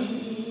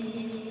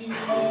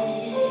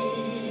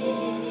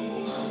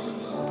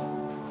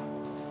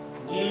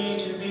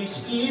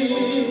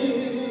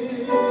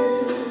 still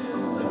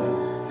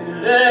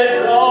and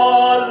let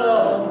God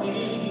love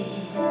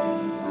me.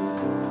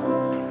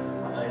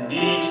 I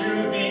need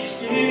to be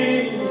still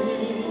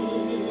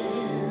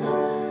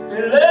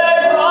and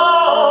let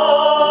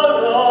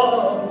God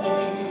love me.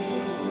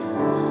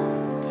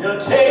 He'll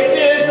take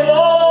this load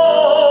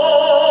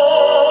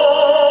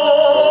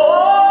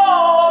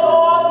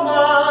off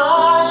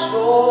my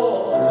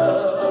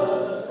shoulders.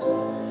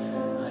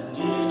 I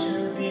need to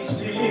be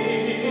still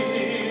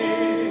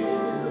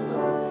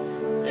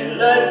and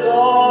let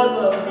God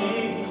love me.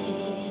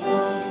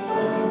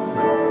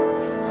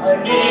 I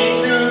need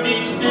to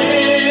be still.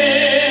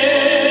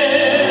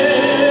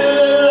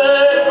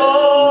 Let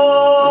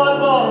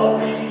God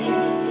love me.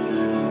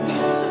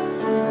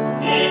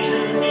 Need to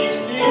be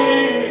still.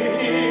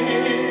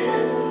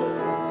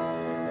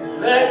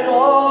 Let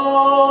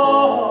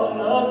God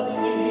love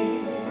me.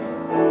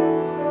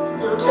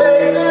 He'll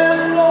take this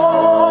load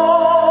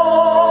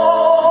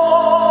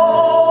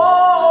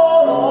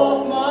off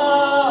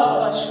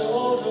my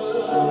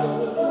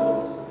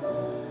shoulders.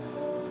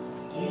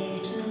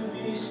 Need to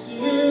be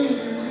still.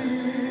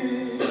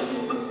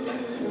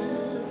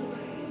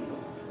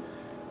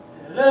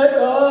 Let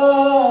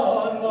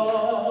God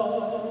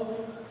love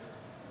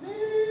me.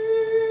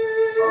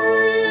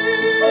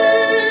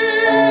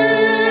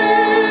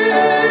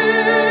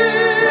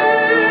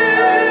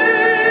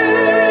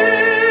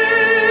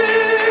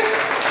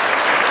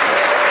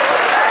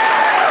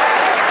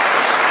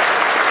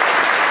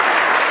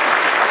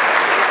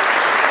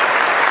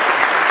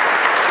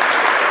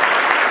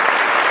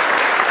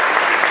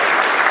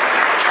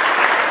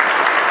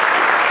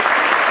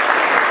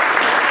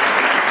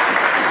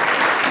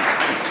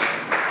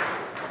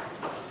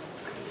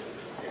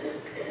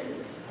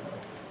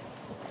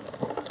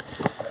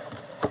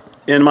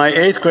 In my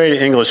 8th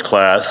grade English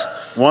class,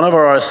 one of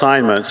our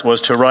assignments was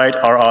to write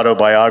our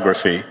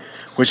autobiography,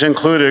 which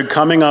included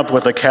coming up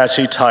with a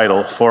catchy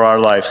title for our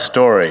life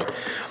story.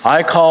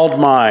 I called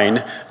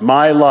mine,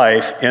 My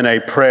Life in a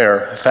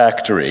Prayer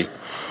Factory.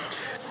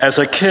 As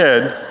a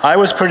kid, I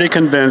was pretty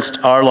convinced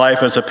our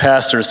life as a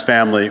pastor's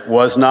family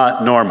was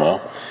not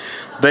normal.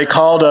 They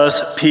called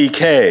us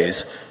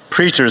PKs,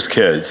 preacher's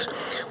kids.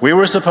 We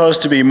were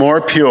supposed to be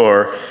more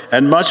pure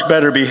and much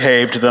better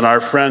behaved than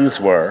our friends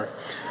were.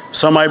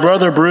 So my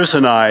brother Bruce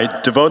and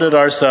I devoted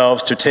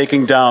ourselves to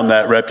taking down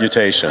that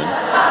reputation.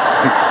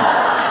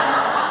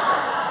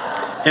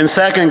 In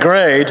 2nd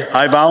grade,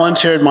 I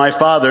volunteered my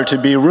father to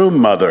be room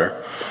mother.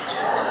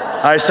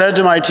 I said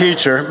to my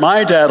teacher,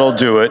 "My dad'll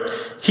do it.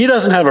 He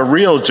doesn't have a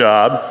real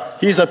job.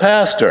 He's a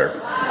pastor."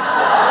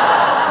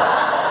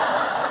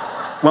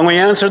 When we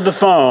answered the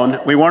phone,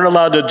 we weren't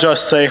allowed to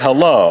just say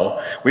hello.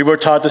 We were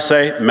taught to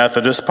say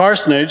Methodist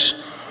Parsonage.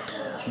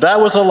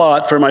 That was a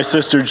lot for my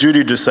sister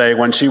Judy to say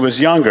when she was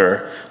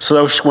younger,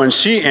 so when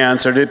she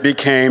answered, it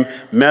became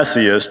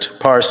Messiest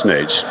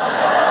Parsonage.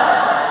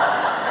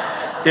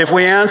 If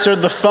we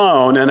answered the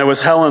phone and it was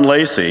Helen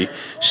Lacey,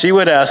 she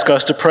would ask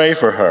us to pray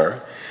for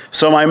her.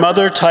 So my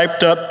mother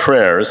typed up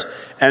prayers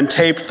and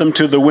taped them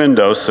to the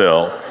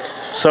windowsill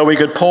so we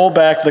could pull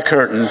back the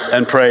curtains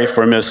and pray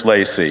for Miss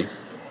Lacey.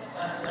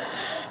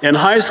 In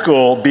high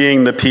school,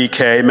 being the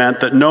PK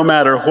meant that no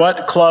matter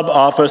what club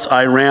office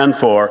I ran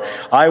for,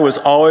 I was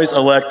always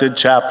elected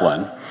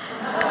chaplain.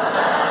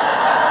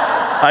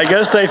 I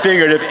guess they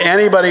figured if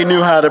anybody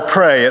knew how to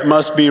pray, it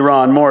must be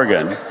Ron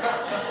Morgan.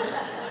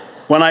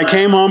 When I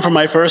came home from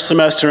my first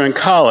semester in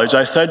college,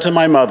 I said to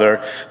my mother,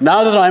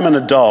 "Now that I'm an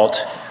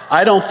adult,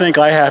 I don't think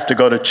I have to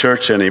go to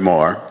church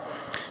anymore."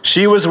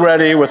 She was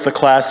ready with the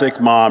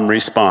classic mom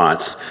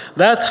response,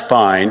 "That's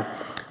fine.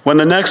 When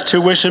the next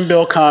tuition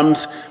bill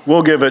comes,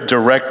 we'll give it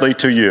directly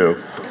to you."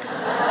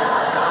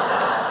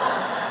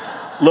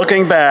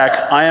 Looking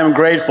back, I am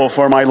grateful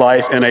for my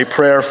life in a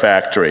prayer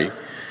factory.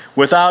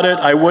 Without it,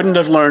 I wouldn't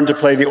have learned to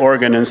play the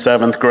organ in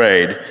 7th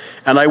grade,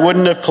 and I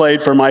wouldn't have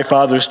played for my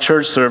father's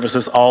church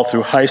services all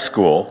through high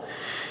school.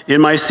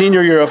 In my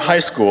senior year of high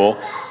school,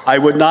 I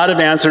would not have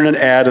answered an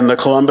ad in the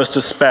Columbus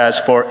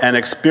Dispatch for an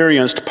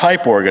experienced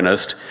pipe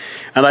organist,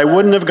 and I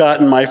wouldn't have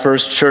gotten my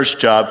first church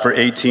job for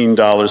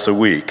 $18 a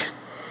week.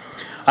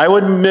 I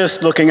would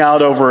miss looking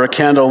out over a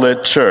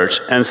candlelit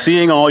church and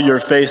seeing all your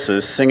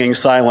faces singing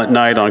Silent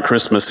Night on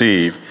Christmas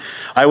Eve.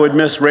 I would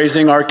miss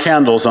raising our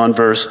candles on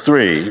verse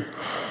 3.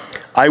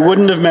 I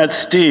wouldn't have met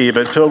Steve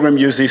at Pilgrim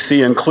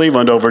UCC in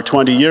Cleveland over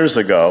 20 years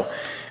ago,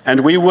 and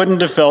we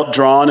wouldn't have felt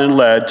drawn and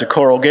led to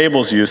Coral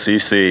Gables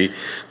UCC,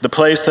 the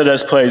place that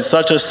has played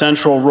such a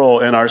central role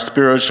in our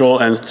spiritual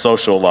and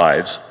social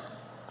lives.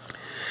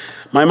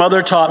 My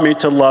mother taught me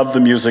to love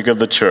the music of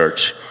the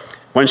church.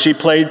 When she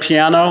played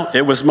piano,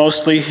 it was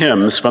mostly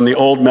hymns from the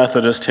Old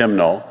Methodist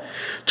hymnal.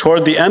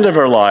 Toward the end of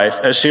her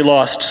life, as she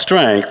lost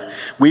strength,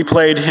 we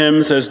played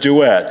hymns as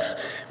duets,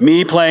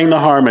 me playing the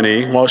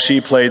harmony while she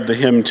played the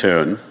hymn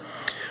tune.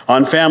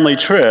 On family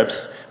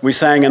trips, we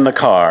sang in the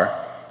car,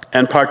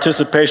 and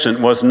participation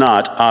was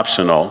not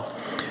optional.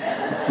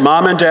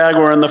 Mom and Dad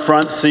were in the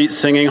front seat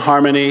singing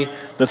harmony.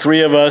 The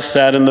three of us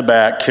sat in the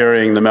back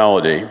carrying the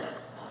melody.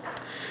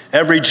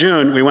 Every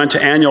June, we went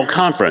to annual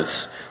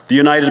conference, the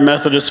United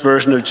Methodist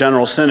version of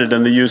General Synod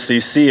in the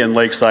UCC in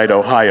Lakeside,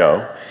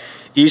 Ohio.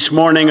 Each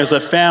morning as a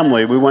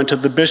family, we went to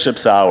the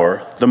Bishop's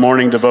Hour, the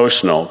morning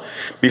devotional,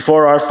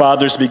 before our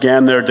fathers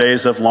began their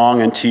days of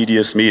long and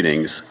tedious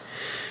meetings.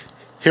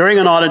 Hearing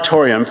an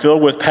auditorium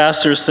filled with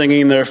pastors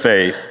singing their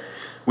faith,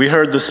 we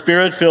heard the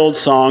spirit-filled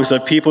songs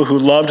of people who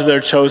loved their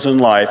chosen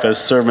life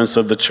as servants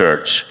of the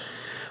church.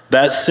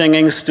 That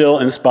singing still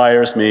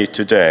inspires me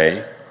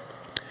today.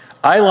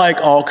 I like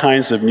all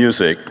kinds of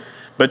music,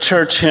 but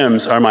church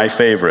hymns are my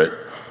favorite.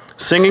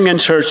 Singing in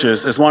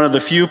churches is one of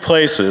the few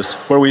places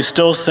where we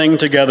still sing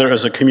together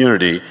as a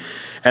community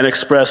and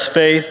express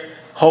faith,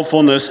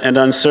 hopefulness, and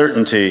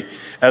uncertainty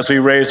as we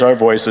raise our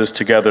voices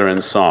together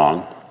in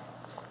song.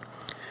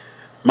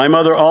 My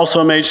mother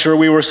also made sure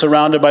we were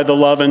surrounded by the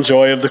love and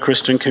joy of the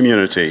Christian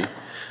community.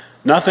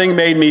 Nothing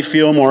made me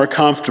feel more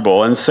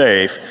comfortable and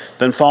safe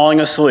than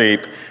falling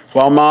asleep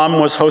while Mom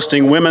was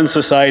hosting Women's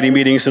Society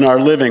meetings in our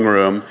living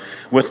room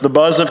with the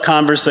buzz of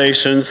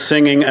conversation,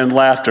 singing, and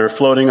laughter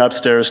floating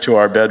upstairs to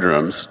our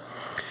bedrooms.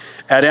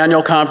 At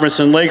annual conference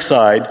in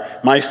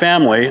Lakeside, my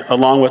family,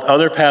 along with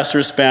other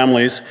pastors'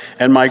 families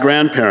and my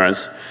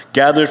grandparents,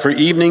 gathered for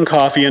evening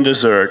coffee and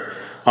dessert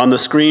on the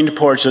screened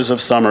porches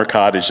of summer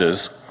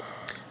cottages.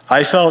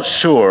 I felt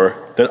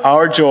sure that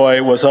our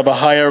joy was of a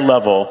higher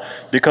level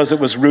because it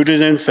was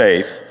rooted in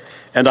faith,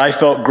 and I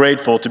felt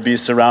grateful to be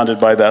surrounded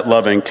by that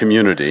loving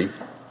community.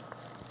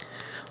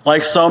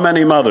 Like so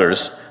many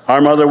mothers, our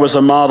mother was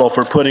a model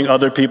for putting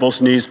other people's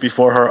needs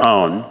before her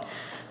own.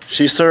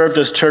 She served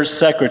as church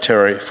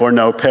secretary for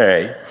no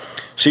pay.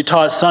 She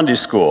taught Sunday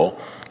school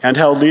and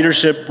held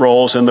leadership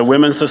roles in the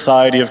Women's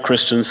Society of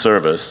Christian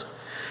Service.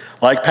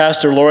 Like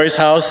Pastor Lori's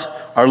house,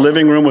 our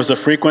living room was a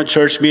frequent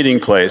church meeting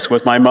place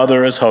with my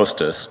mother as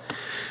hostess.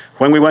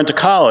 When we went to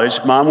college,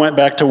 Mom went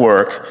back to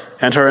work,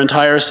 and her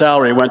entire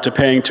salary went to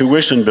paying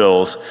tuition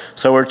bills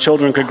so her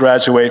children could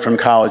graduate from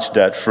college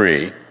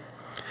debt-free.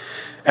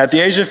 At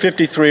the age of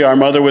 53, our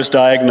mother was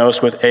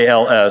diagnosed with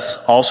ALS,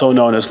 also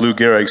known as Lou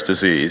Gehrig's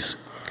disease.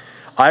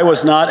 I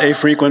was not a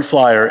frequent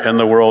flyer in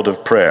the world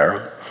of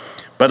prayer,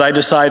 but I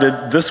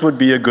decided this would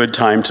be a good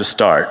time to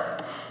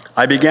start.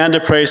 I began to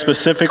pray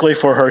specifically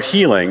for her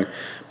healing,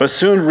 but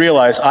soon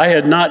realized I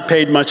had not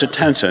paid much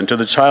attention to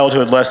the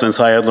childhood lessons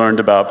I had learned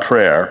about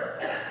prayer.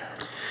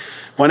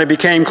 When it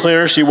became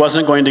clear she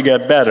wasn't going to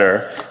get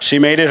better, she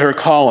made it her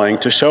calling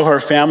to show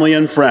her family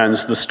and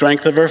friends the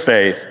strength of her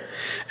faith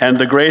and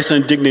the grace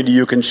and dignity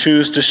you can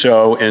choose to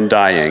show in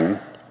dying.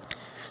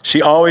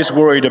 She always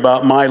worried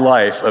about my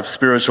life of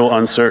spiritual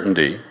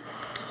uncertainty.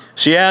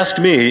 She asked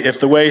me if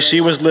the way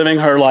she was living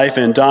her life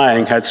in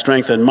dying had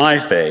strengthened my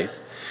faith.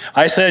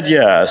 I said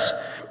yes,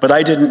 but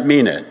I didn't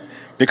mean it,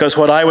 because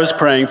what I was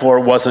praying for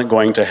wasn't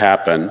going to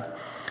happen.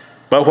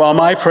 But while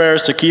my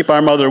prayers to keep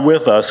our mother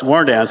with us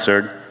weren't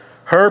answered,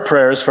 her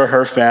prayers for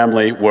her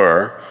family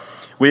were.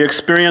 We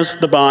experienced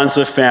the bonds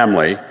of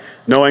family,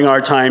 knowing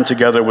our time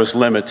together was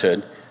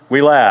limited.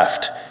 We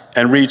laughed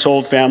and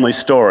retold family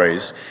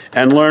stories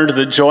and learned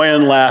that joy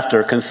and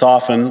laughter can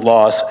soften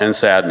loss and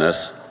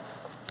sadness.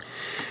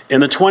 In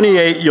the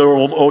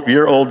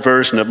 28-year-old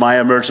version of my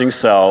emerging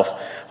self,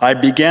 I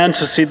began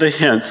to see the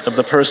hints of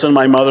the person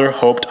my mother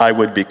hoped I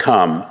would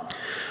become,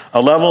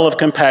 a level of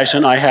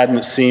compassion I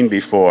hadn't seen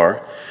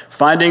before,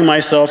 finding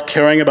myself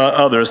caring about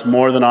others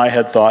more than I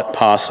had thought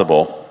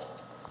possible.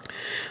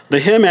 The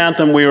hymn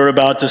anthem we were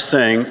about to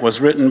sing was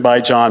written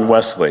by John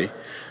Wesley,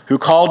 who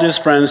called his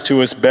friends to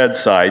his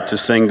bedside to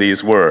sing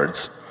these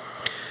words.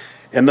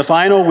 In the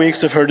final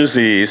weeks of her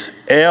disease,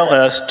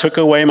 ALS took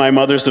away my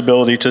mother's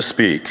ability to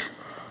speak.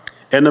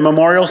 In the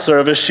memorial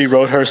service she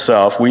wrote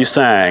herself, we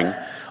sang,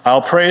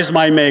 "I'll praise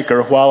my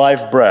Maker while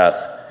I've breath,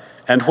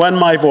 and when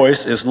my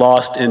voice is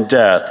lost in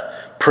death,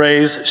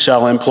 praise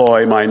shall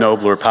employ my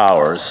nobler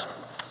powers."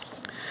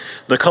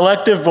 The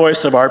collective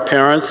voice of our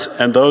parents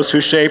and those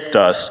who shaped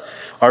us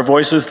are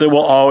voices that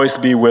will always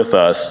be with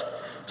us.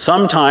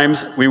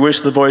 Sometimes we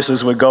wish the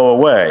voices would go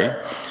away.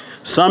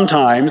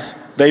 Sometimes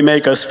they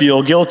make us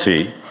feel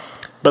guilty,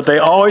 but they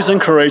always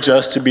encourage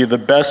us to be the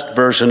best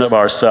version of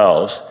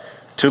ourselves,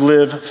 to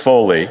live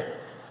fully,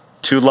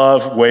 to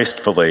love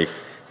wastefully,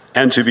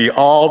 and to be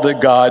all that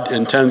God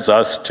intends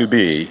us to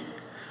be.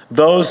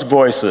 Those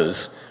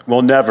voices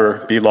will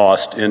never be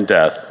lost in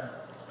death.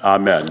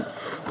 Amen.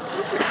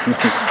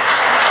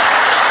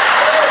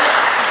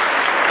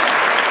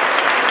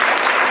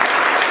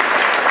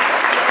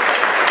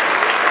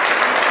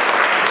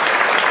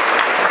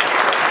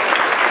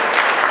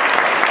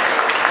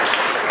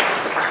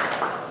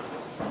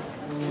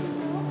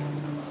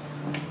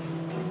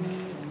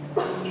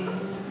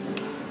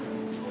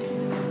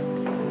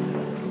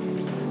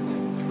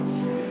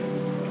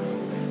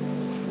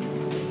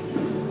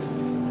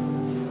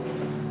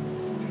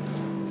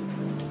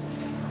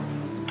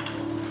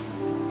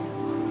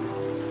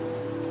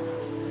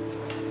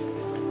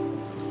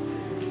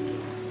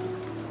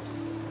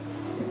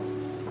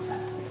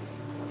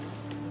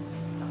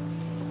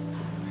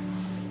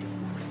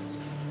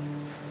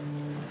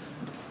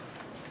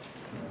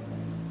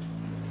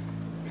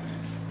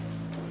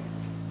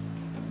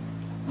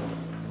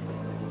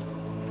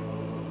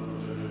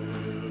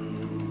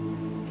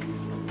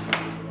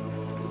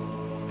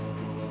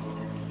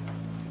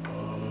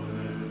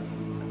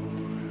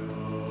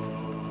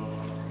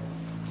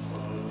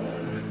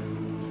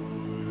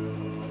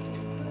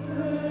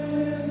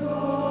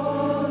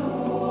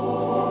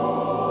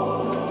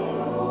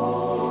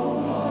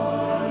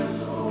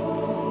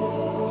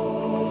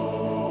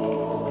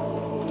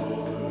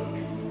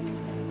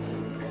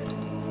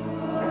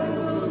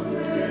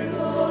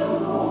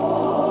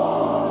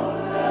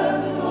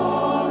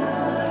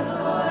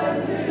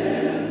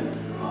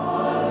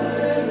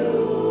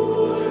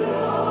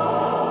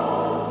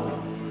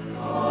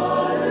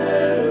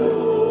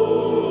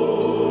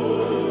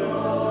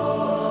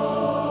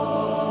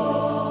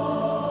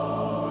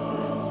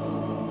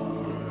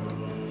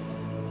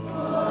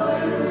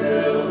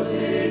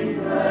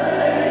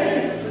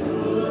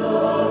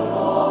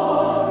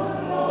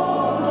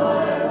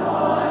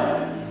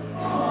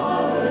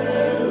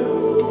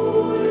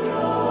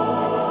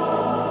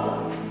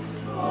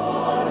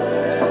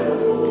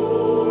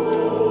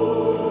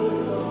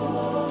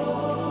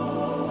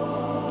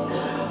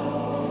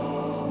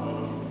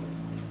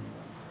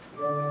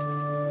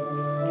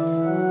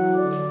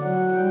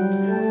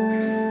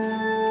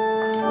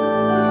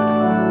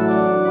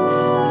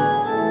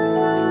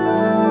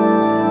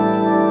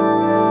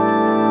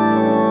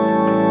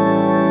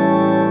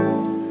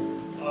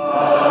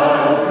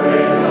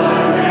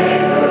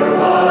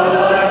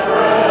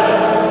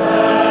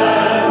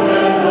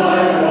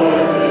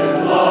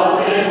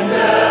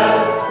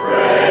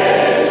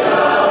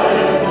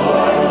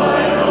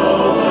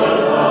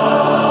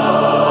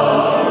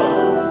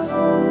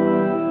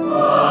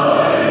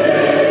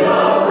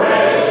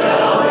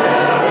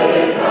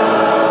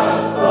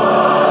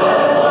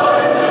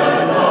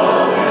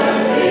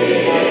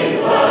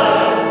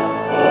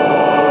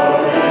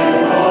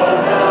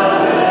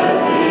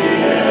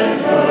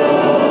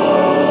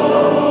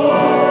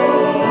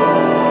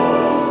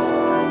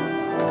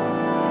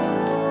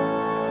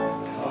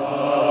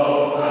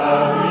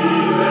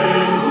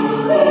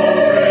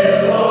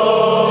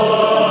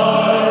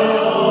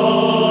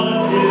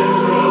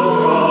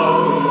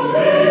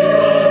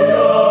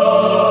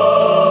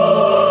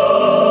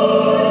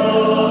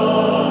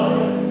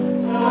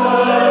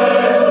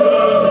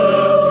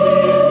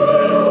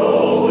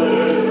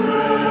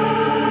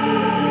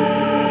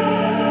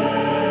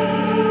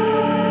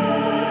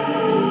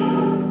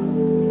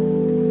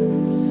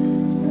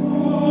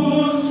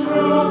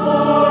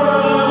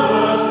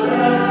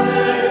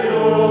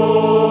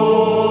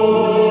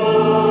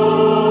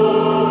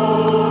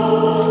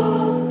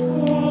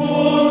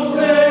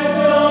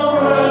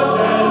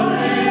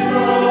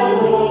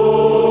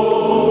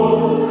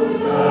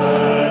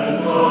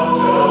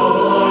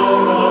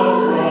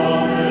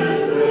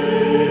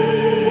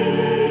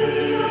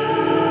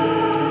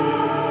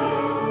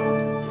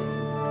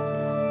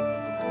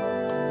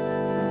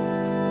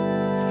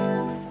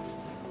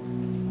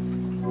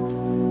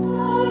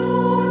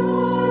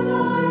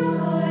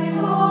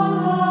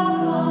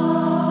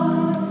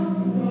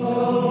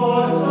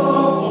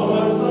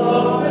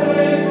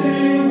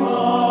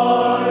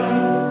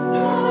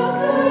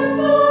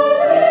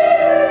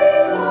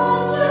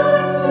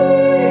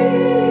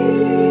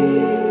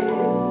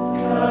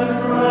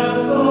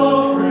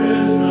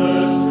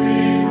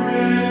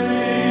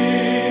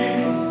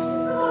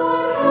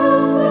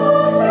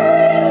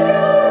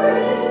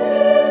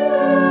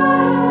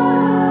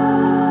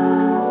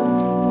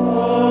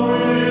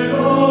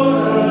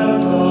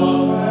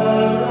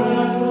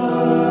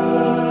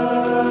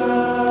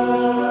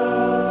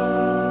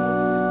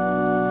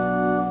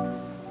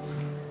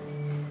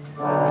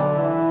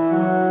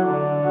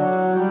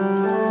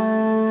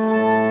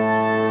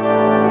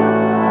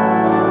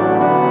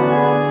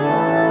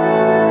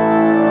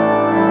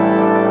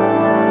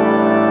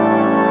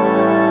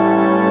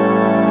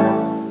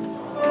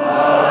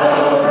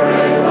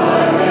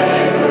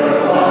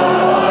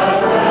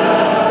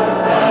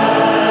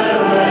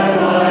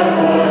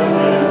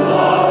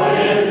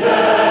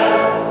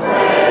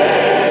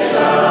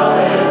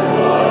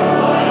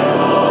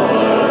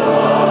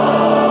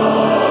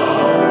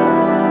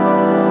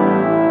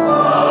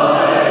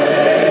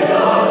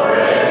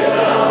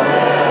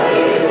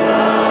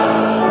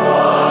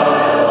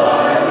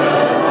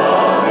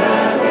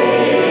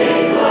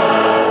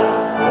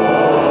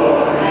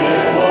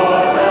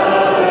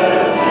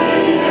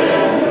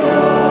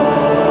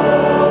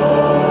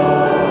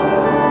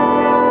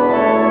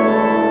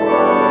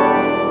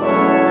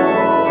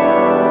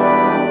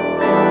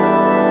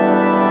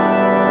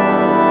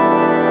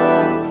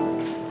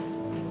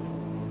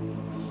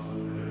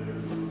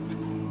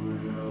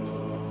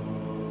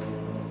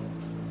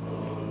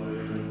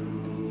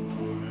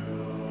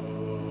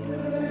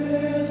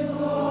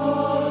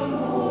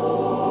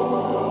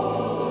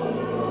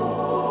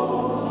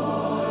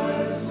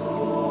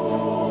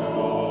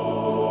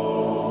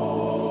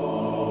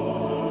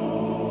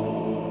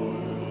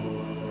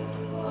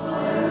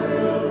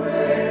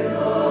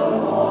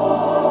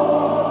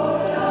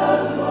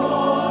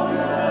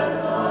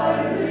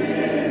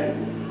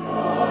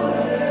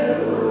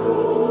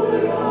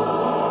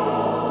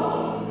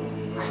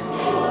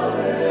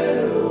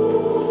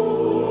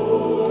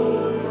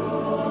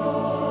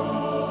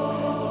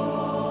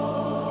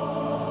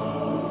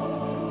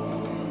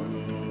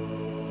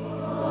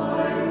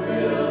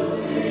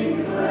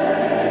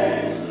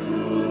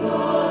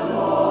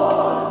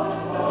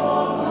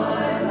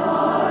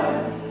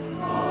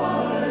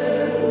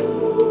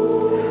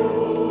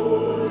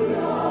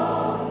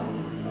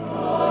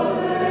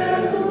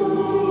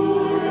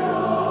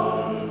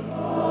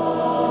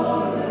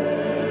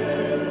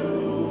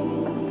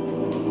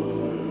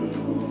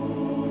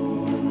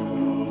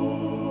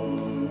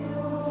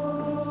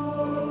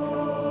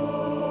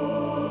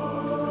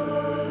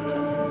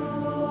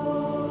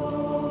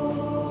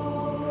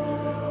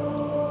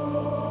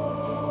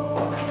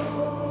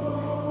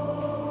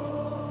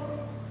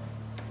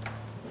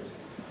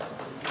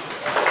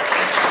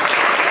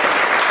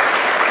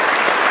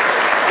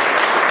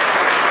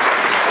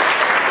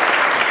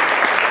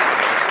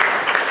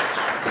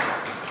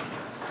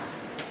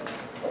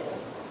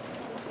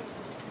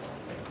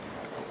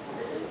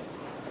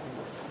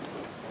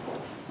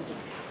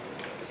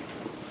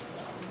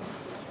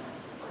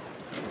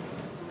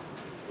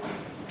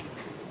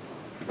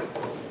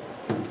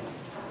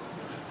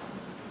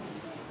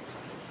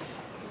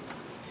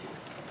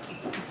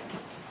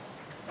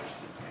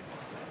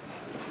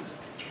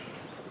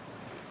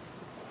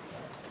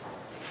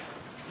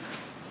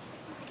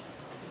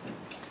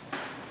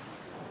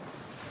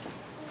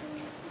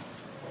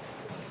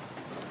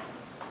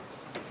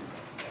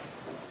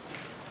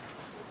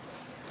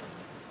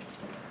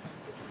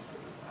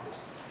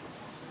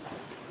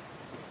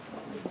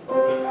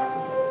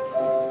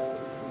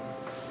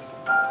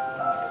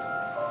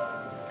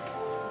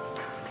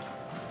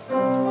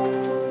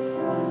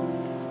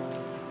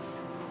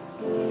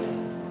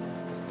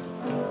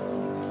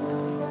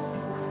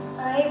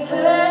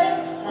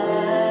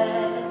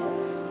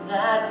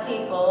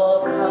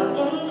 people come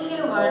into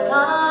our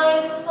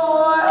lives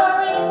for a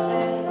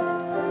reason,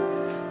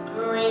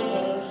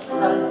 bringing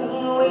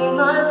something we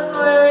must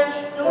learn,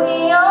 and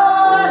we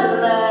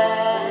are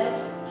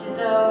led to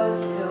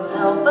those who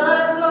help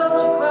us most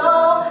to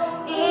grow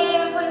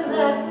if we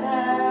let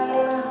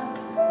them,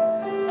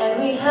 and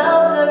we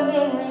help them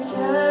in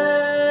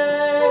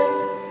return.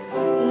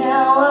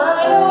 Now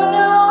I don't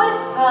know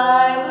if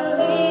I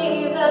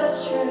believe that's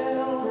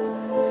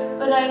true,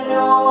 but I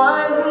know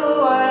I'm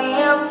who I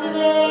am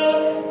today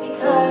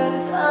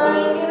because I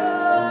knew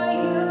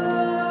you.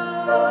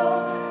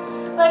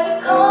 Like a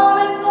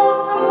comet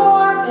pulled from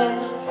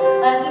orbit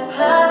as it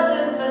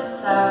passes the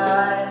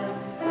sun,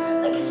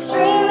 like a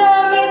stream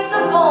that meets a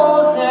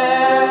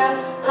boulder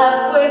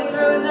halfway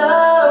through the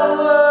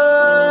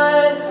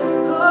wood.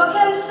 Who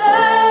can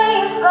say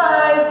if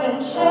I've been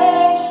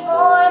changed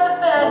for the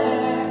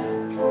better?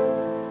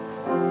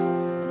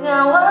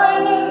 Now I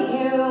knew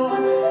you.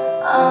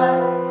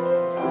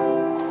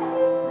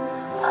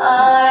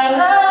 I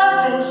have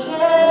been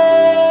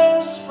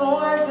changed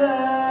for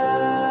good.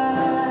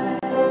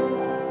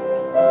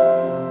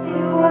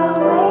 You are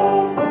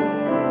maybe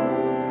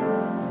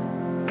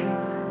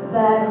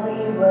that we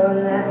will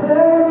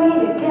never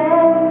meet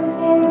again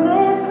in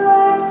this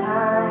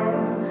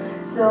lifetime.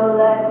 So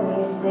let me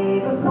say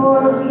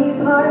before we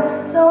part,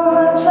 so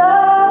much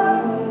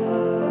of me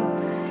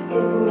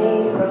is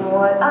made from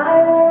what I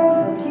learned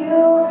from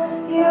you.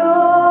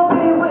 You'll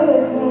be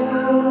with me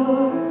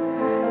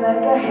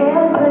like a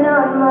handprint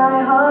on my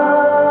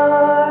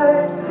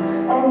heart.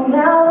 And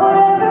now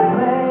whatever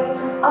way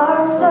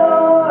our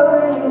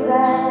stories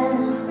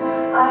end,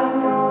 I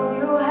know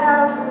you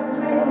have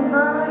written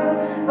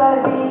mine by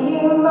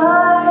being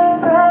my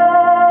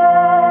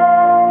friend.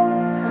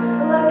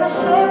 Like a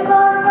ship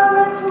on from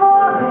its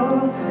mooring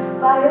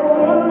by a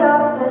wind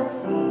off the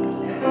sea,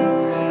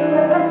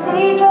 like a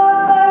sea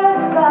dropped by a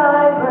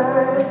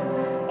skybird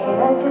in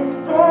a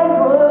distant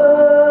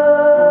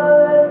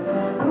wood.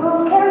 Who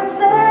can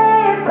say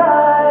if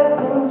I've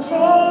been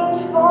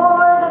changed for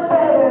the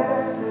better?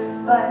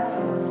 But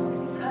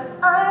because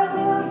I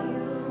knew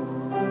you,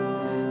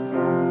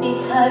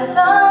 because I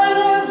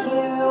knew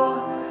you,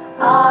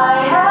 I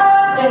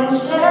have been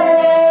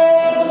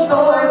changed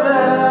for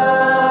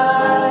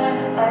good.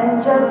 And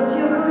just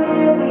to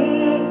clear the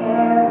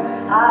air,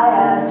 I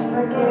ask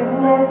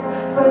forgiveness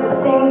for the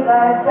things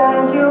I've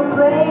done you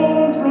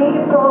blamed me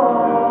for.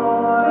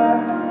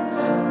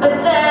 But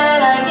then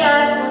I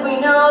guess we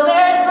know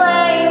there's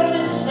blame to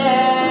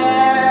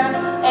share,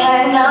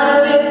 and none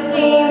of it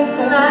seems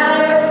to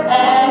matter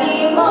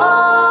anymore.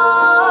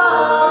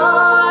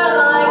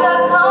 Like a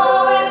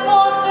comet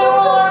pulled through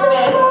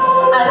orbit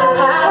as it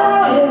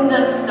passes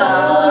the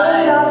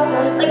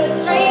sun, like a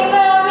stream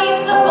that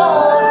meets a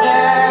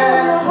boulder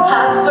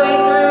halfway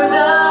through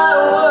the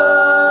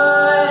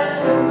wood.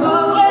 Who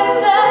can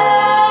say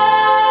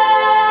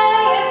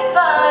if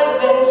I've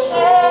been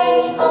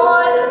changed for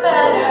the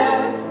better?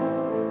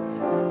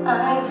 I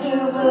do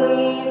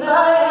believe I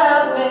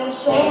have been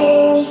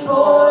changed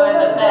for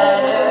the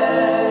better.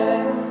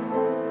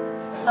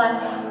 But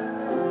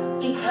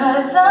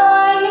because I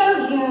knew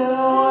you,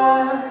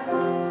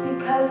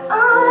 because I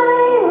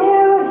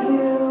knew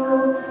you,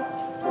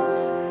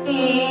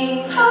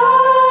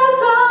 because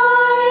I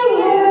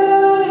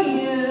knew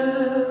you,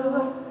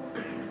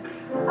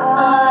 I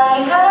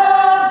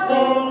have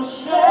been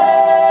changed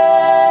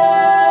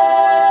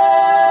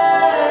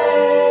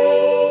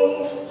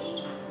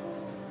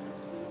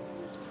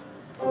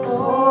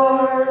for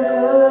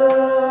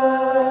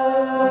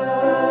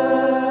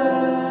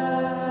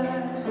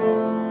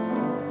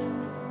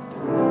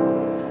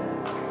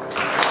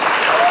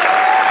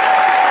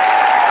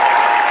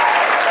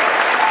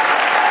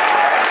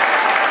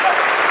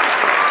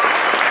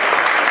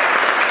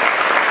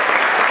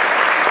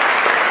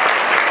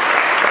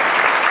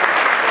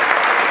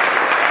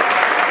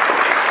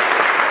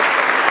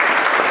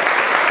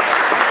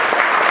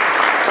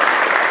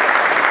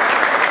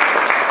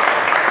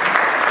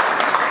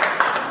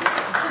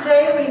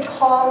Today we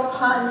call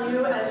upon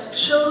you as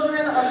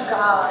children of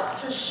God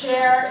to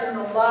share in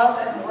the love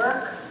and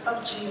work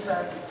of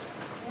Jesus.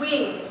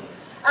 We,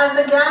 as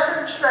the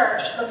gathered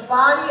church, the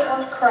body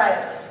of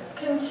Christ,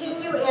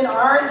 continue in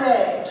our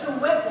day to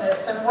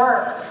witness and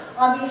work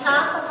on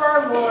behalf of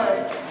our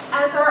Lord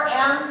as our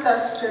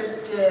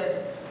ancestors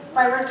did,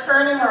 by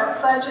returning our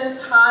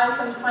pledges, tithes,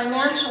 and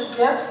financial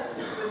gifts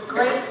with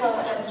grateful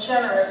and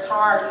generous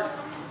hearts.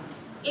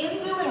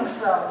 In doing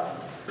so,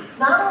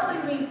 not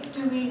only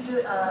do we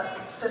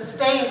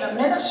sustain the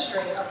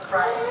ministry of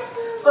Christ,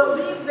 but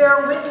we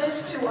bear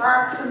witness to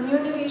our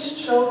community's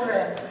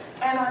children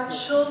and our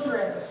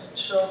children's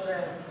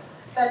children,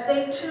 that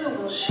they too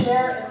will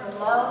share in the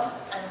love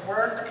and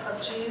work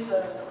of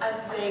Jesus as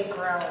they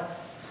grow.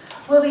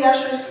 Will the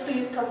ushers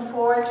please come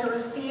forward to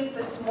receive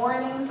this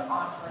morning's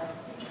offering?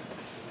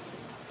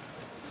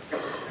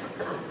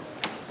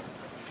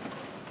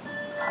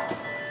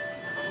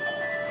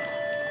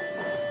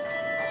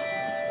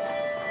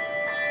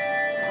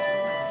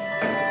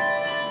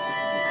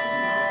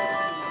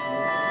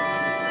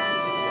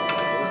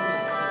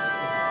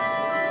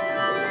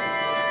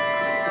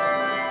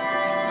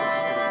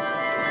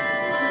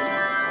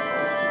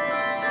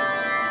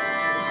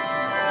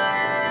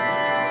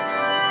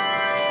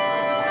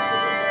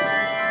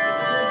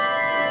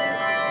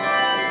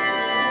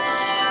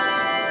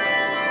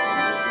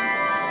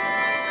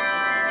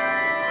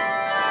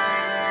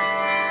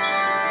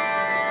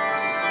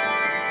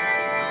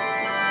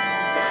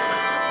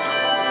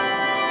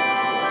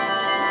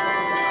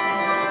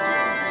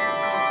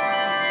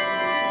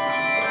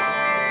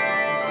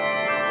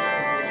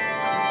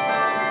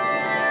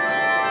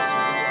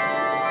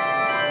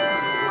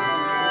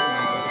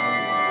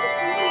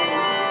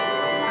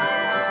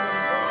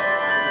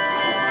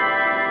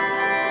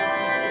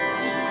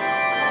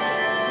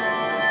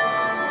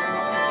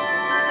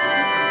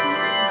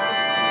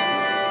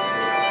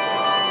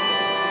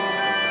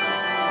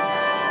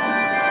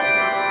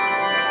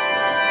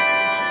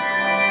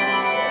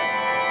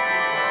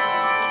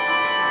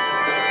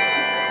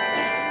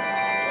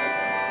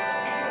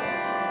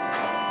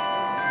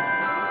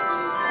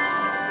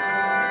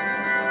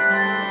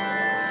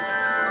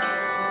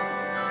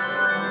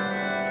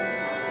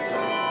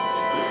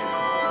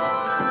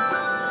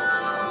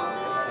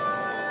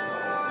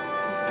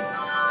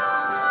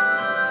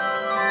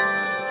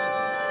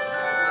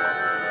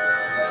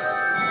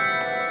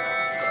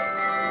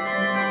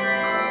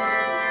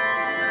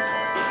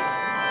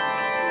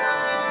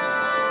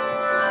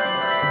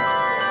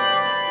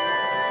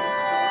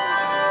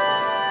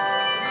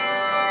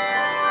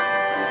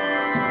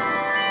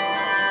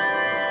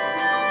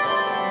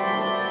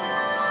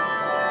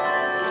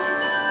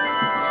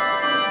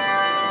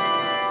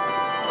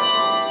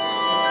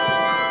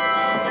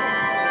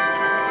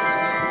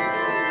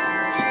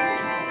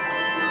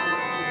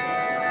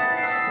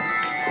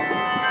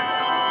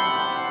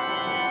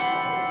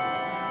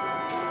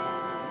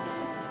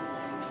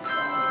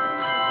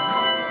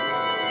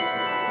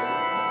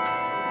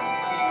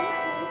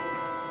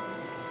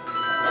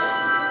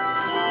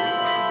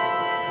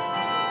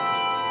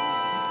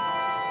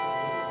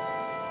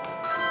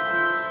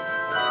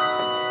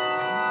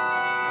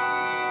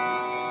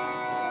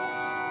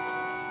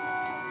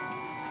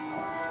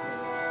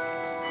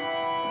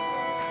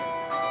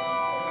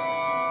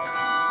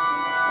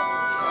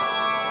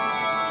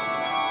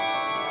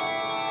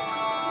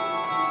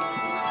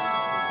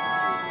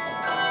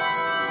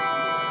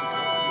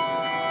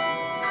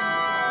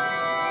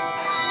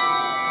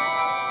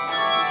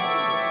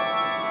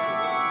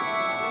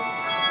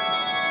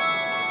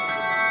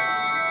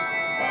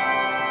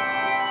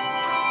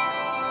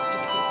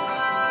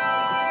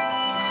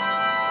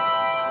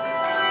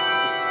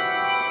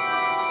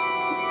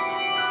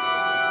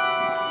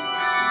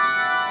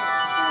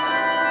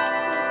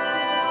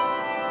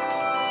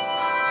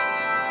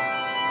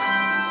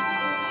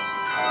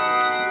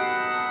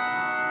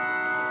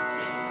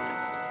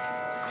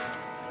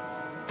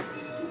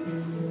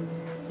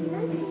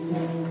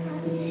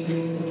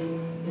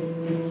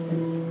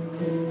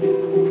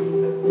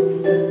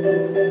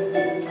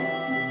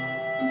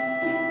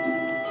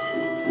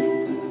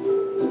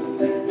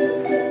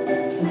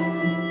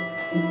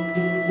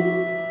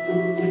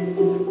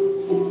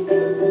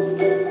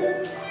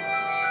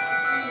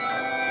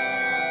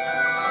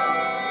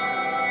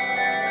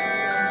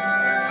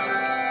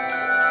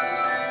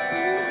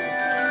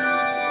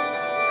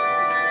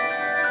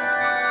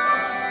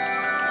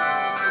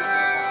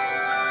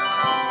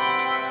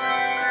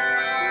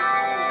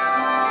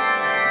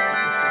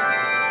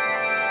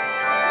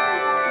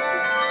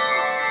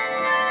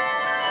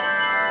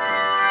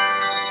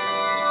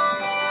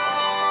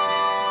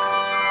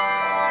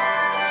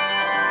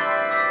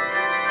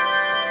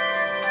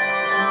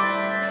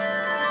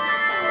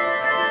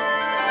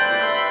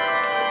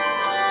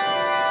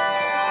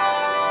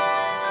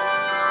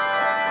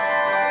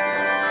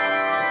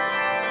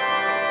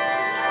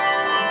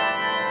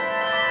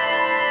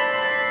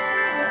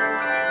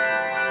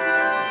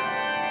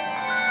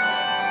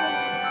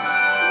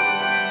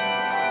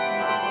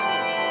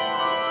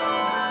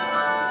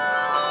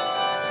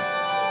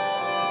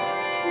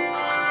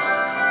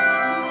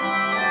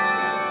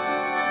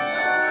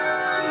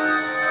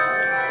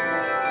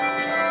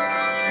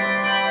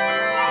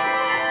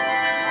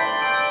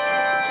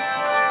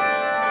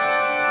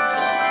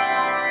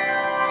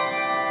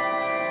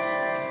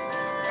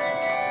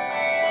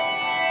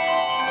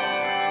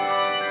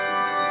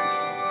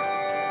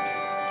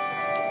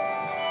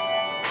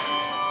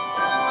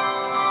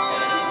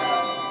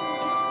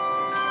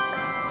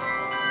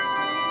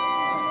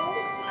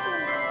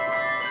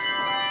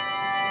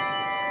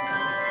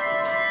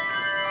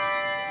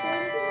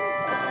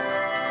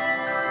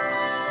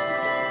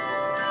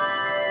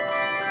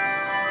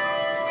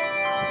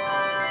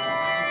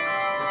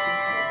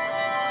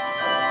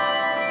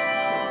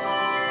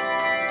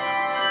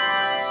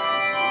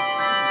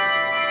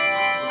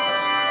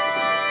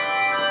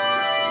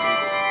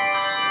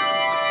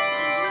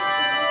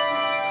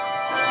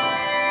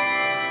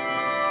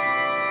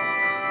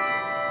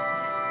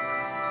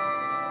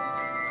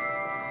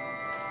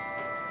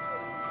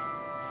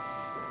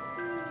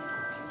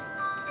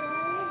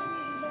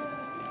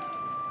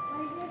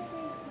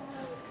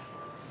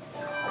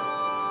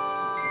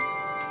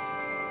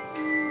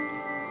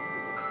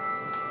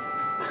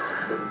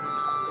 Several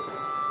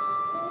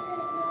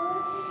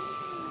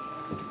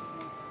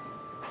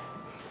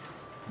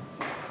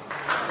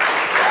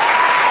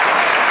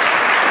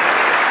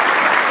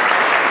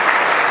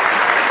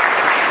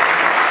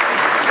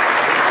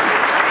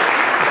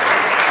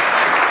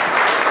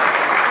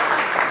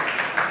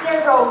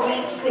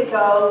weeks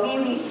ago, we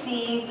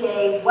received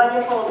a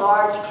wonderful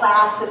large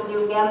class of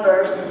new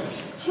members.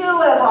 Two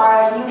of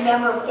our new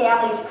member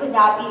families could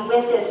not be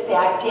with us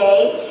that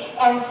day,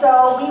 and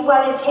so we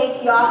want to take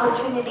the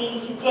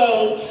opportunity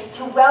today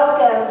to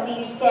welcome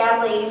these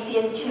families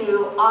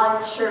into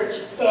our church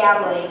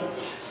family.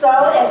 So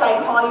as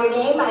I call your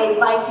name, I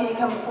invite you to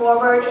come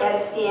forward and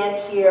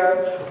stand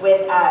here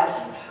with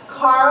us.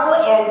 Carl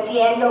and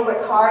Daniel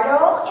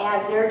Ricardo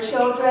and their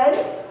children.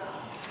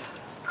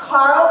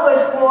 Carl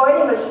was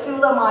born in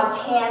Missoula,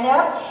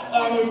 Montana,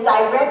 and is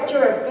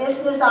Director of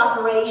Business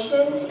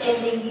Operations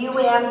in the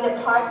UM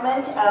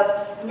Department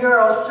of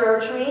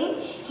Neurosurgery.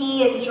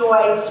 He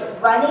enjoys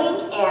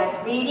running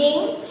and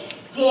reading.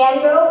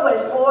 Daniel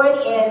was born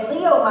in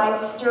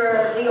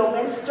Leominster,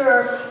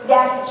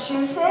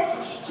 Massachusetts.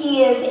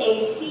 He is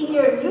a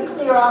senior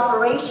nuclear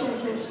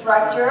operations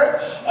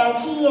instructor, and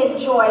he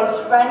enjoys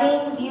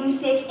running,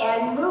 music,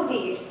 and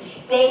movies.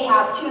 They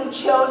have two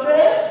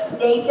children,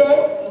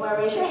 Nathan, you want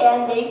to raise your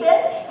hand, Nathan,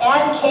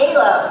 and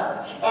Caleb.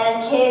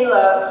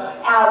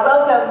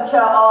 Welcome to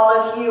all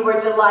of you. We're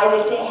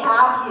delighted to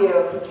have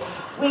you.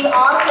 We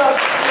also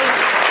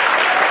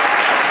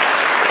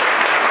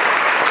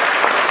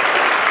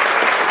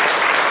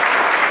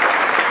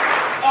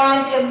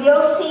and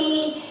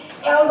Emilce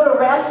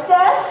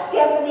Elgaresta,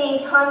 Stephanie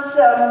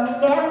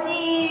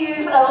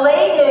Consamanis,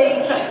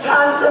 Elaine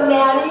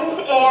Consamanis,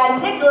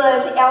 and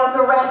Nicholas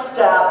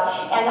Elgaresta.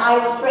 And I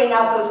will straighten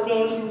out those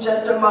names in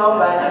just a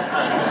moment.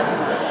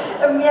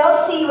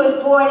 Emilce was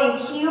born in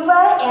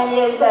Cuba and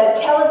is a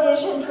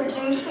television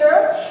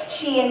producer.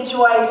 She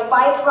enjoys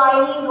bike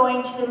riding,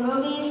 going to the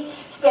movies,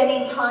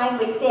 spending time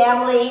with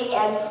family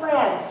and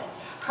friends.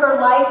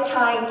 Her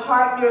lifetime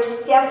partner,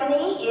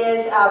 Stephanie,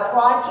 is a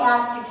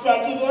broadcast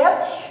executive.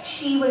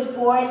 She was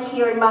born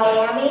here in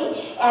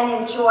Miami and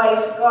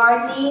enjoys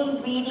gardening,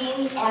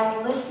 reading,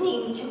 and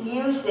listening to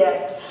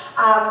music.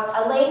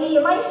 Eleni,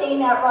 am I saying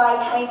that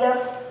right, kind of?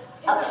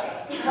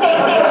 Say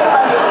it for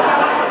me.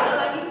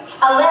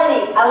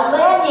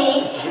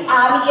 Eleni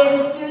is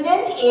a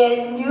student in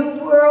New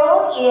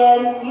World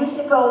in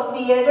musical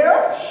theater,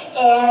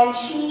 and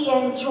she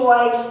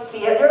enjoys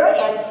theater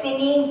and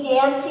singing,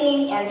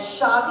 dancing, and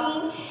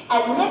shopping.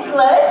 And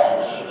Nicholas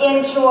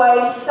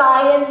enjoys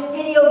science,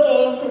 video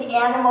games, and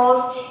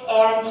animals,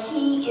 and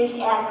he is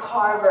at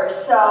Carver.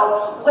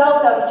 So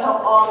welcome to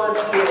all of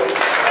you.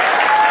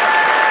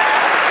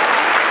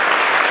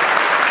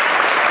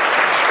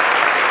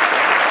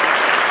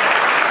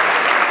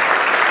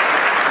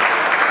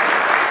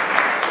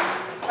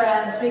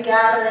 Friends, we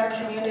gather in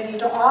community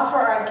to offer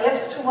our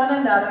gifts to one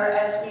another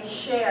as we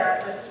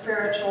share the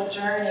spiritual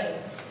journey.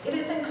 It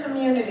is in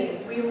community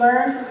we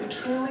learn who we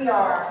truly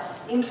are.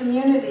 In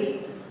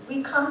community,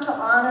 we come to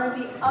honor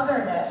the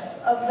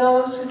otherness of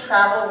those who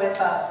travel with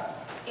us.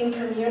 In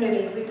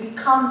community, we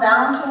become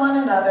bound to one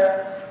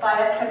another by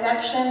a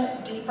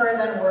connection deeper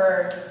than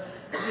words.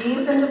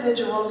 These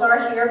individuals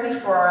are here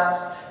before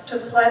us to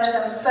pledge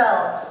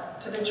themselves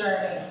to the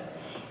journey.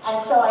 And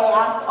so I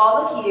ask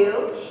all of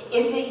you,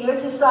 is it your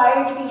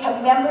desire to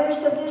become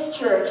members of this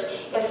church?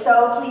 If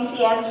so, please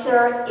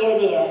answer,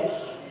 it is.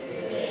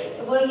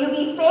 Will you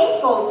be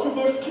faithful to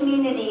this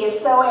community? If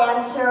so,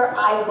 answer,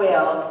 I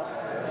will.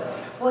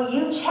 Will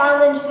you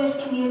challenge this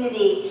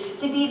community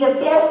to be the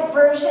best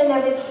version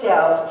of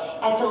itself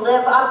and to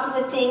live up to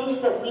the things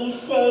that we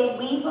say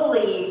we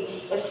believe?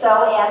 If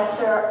so,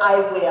 answer, I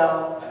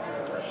will.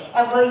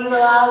 And will you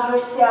allow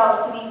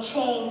yourselves to be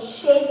changed,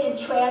 shaped, and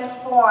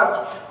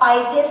transformed by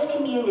this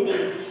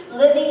community,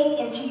 living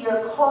into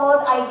your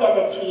called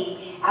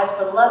identity as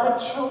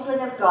beloved children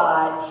of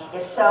God?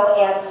 If so,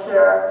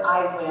 answer,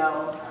 I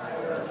will.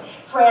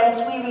 Friends,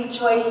 we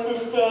rejoice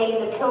this day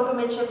in the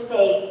pilgrimage of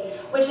faith,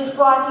 which has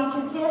brought you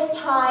to this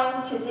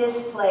time, to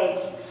this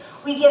place.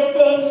 We give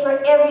thanks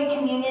for every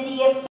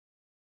community of faith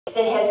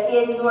that has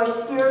been your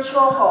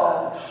spiritual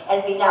home,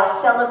 and we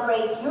now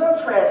celebrate your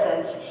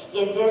presence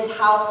in this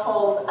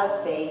household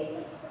of faith.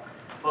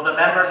 Will the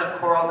members of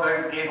Coral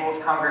Gables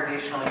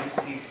Congregational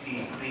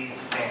UCC please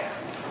stand?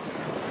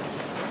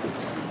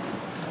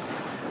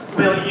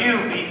 Will you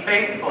be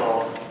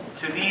faithful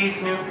to these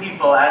new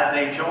people as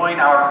they join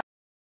our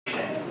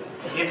congregation?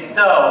 If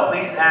so,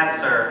 please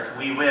answer,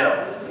 we will.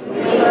 We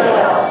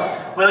will.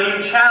 Will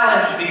you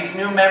challenge these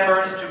new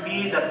members to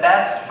be the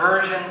best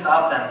versions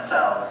of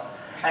themselves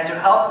and to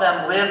help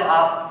them live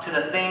up to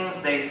the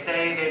things they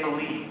say they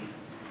believe?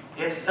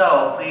 If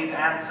so, please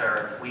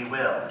answer, we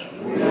will.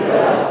 We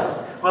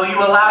will. Will you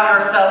allow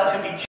yourself to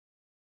be changed,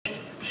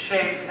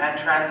 shaped, and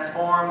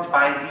transformed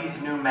by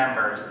these new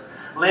members,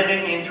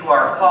 living into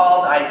our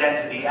called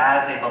identity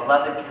as a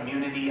beloved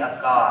community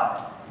of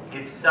God?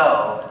 If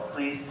so,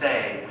 please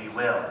say, we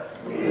will.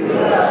 We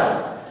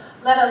will.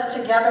 Let us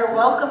together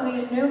welcome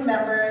these new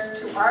members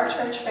to our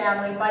church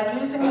family by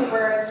using the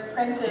words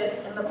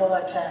printed in the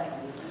bulletin.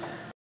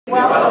 We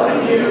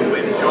welcome you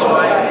with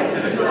joy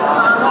into the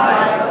common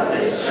life of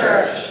this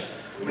church.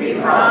 We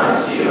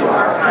promise you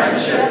our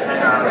friendship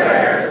and our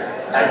prayers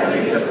as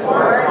we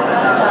support one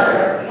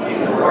another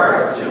in the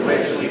work to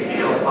which we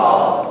feel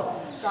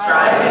called,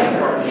 striving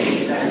for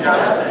peace and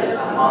justice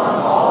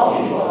among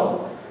all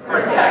people,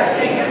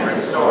 protecting and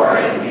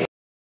restoring the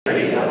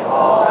unity of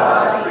all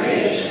God's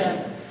creation,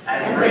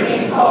 and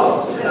bringing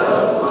hope to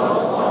those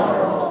most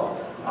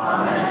vulnerable.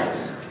 Amen.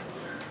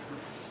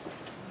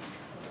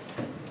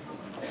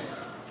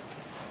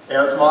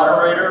 As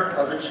moderator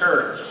of the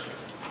church,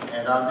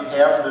 and on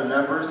behalf of the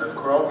members of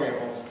Coral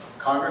Gables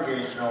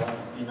Congregational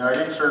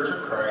United Church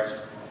of Christ,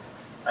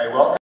 I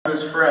welcome you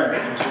as friends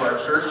into our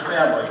church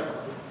family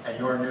and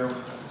your new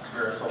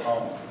spiritual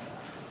home.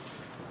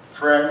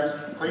 Friends,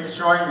 please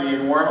join me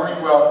in warmly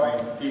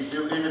welcoming these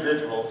new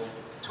individuals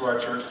to our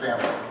church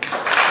family.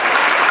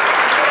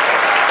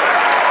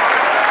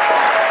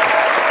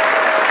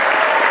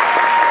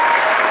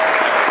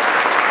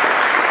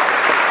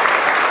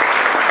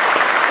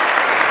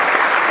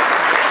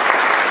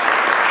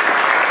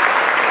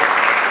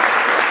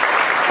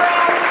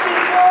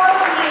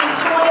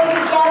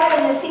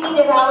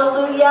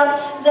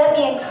 Let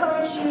me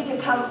encourage you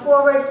to come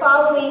forward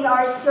following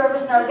our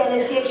service and our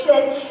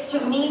benediction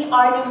to meet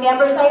our new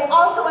members. I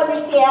also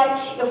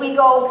understand if we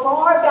go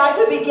far back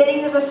to the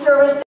beginning of the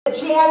service, that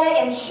Janet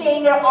and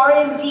Shana are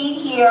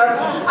indeed here.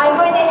 I'm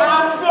going to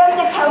ask them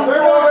to come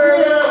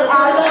forward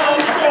as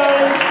we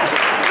say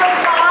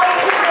goodbye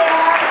to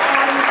them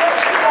and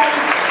wish them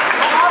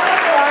all the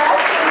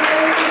best in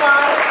their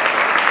life.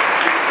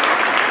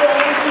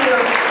 Thank you.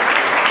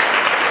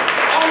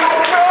 And my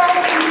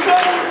friends, we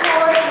sing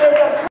forward with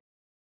a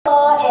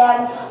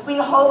and we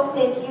hope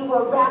that you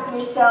will wrap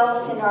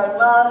yourselves in our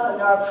love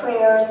and our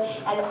prayers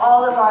and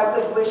all of our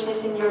good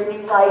wishes in your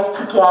new life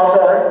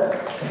together.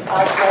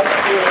 God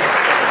bless you.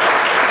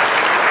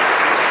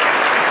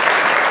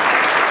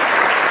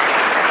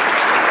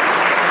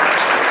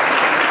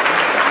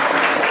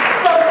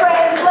 So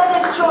friends, let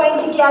us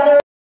join together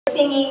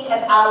singing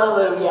of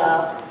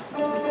Alleluia.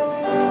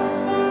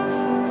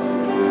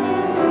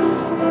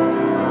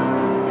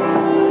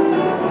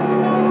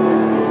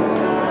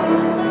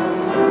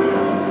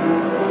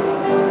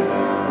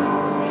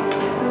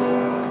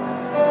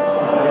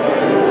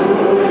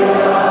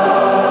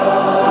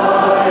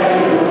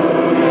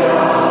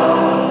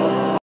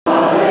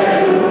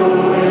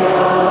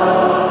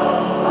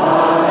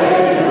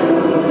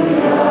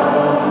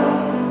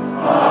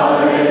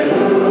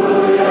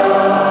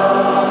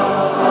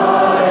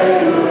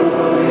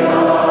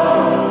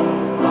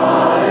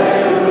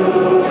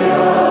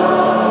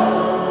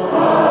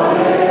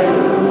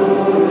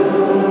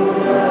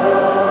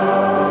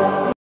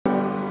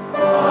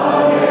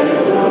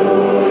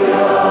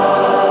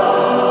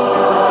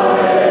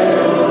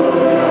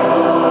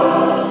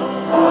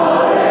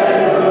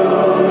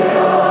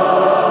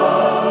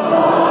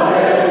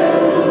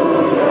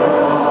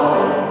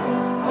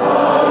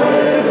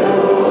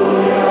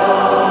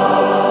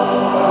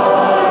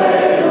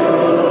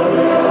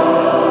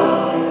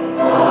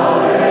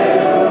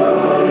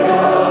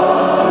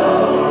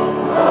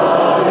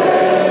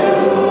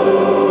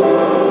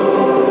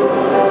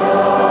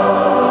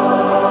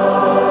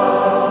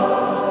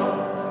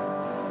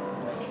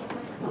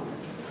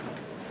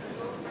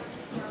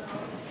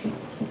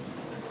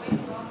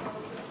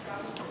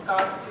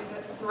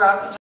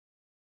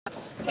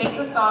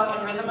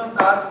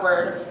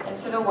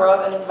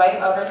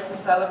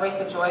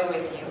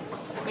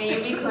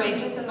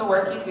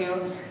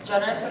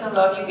 Generous in the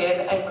love you give,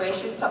 and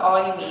gracious to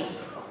all you meet,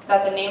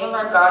 that the name of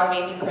our God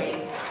may be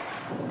praised.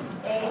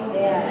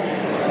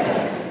 Amen.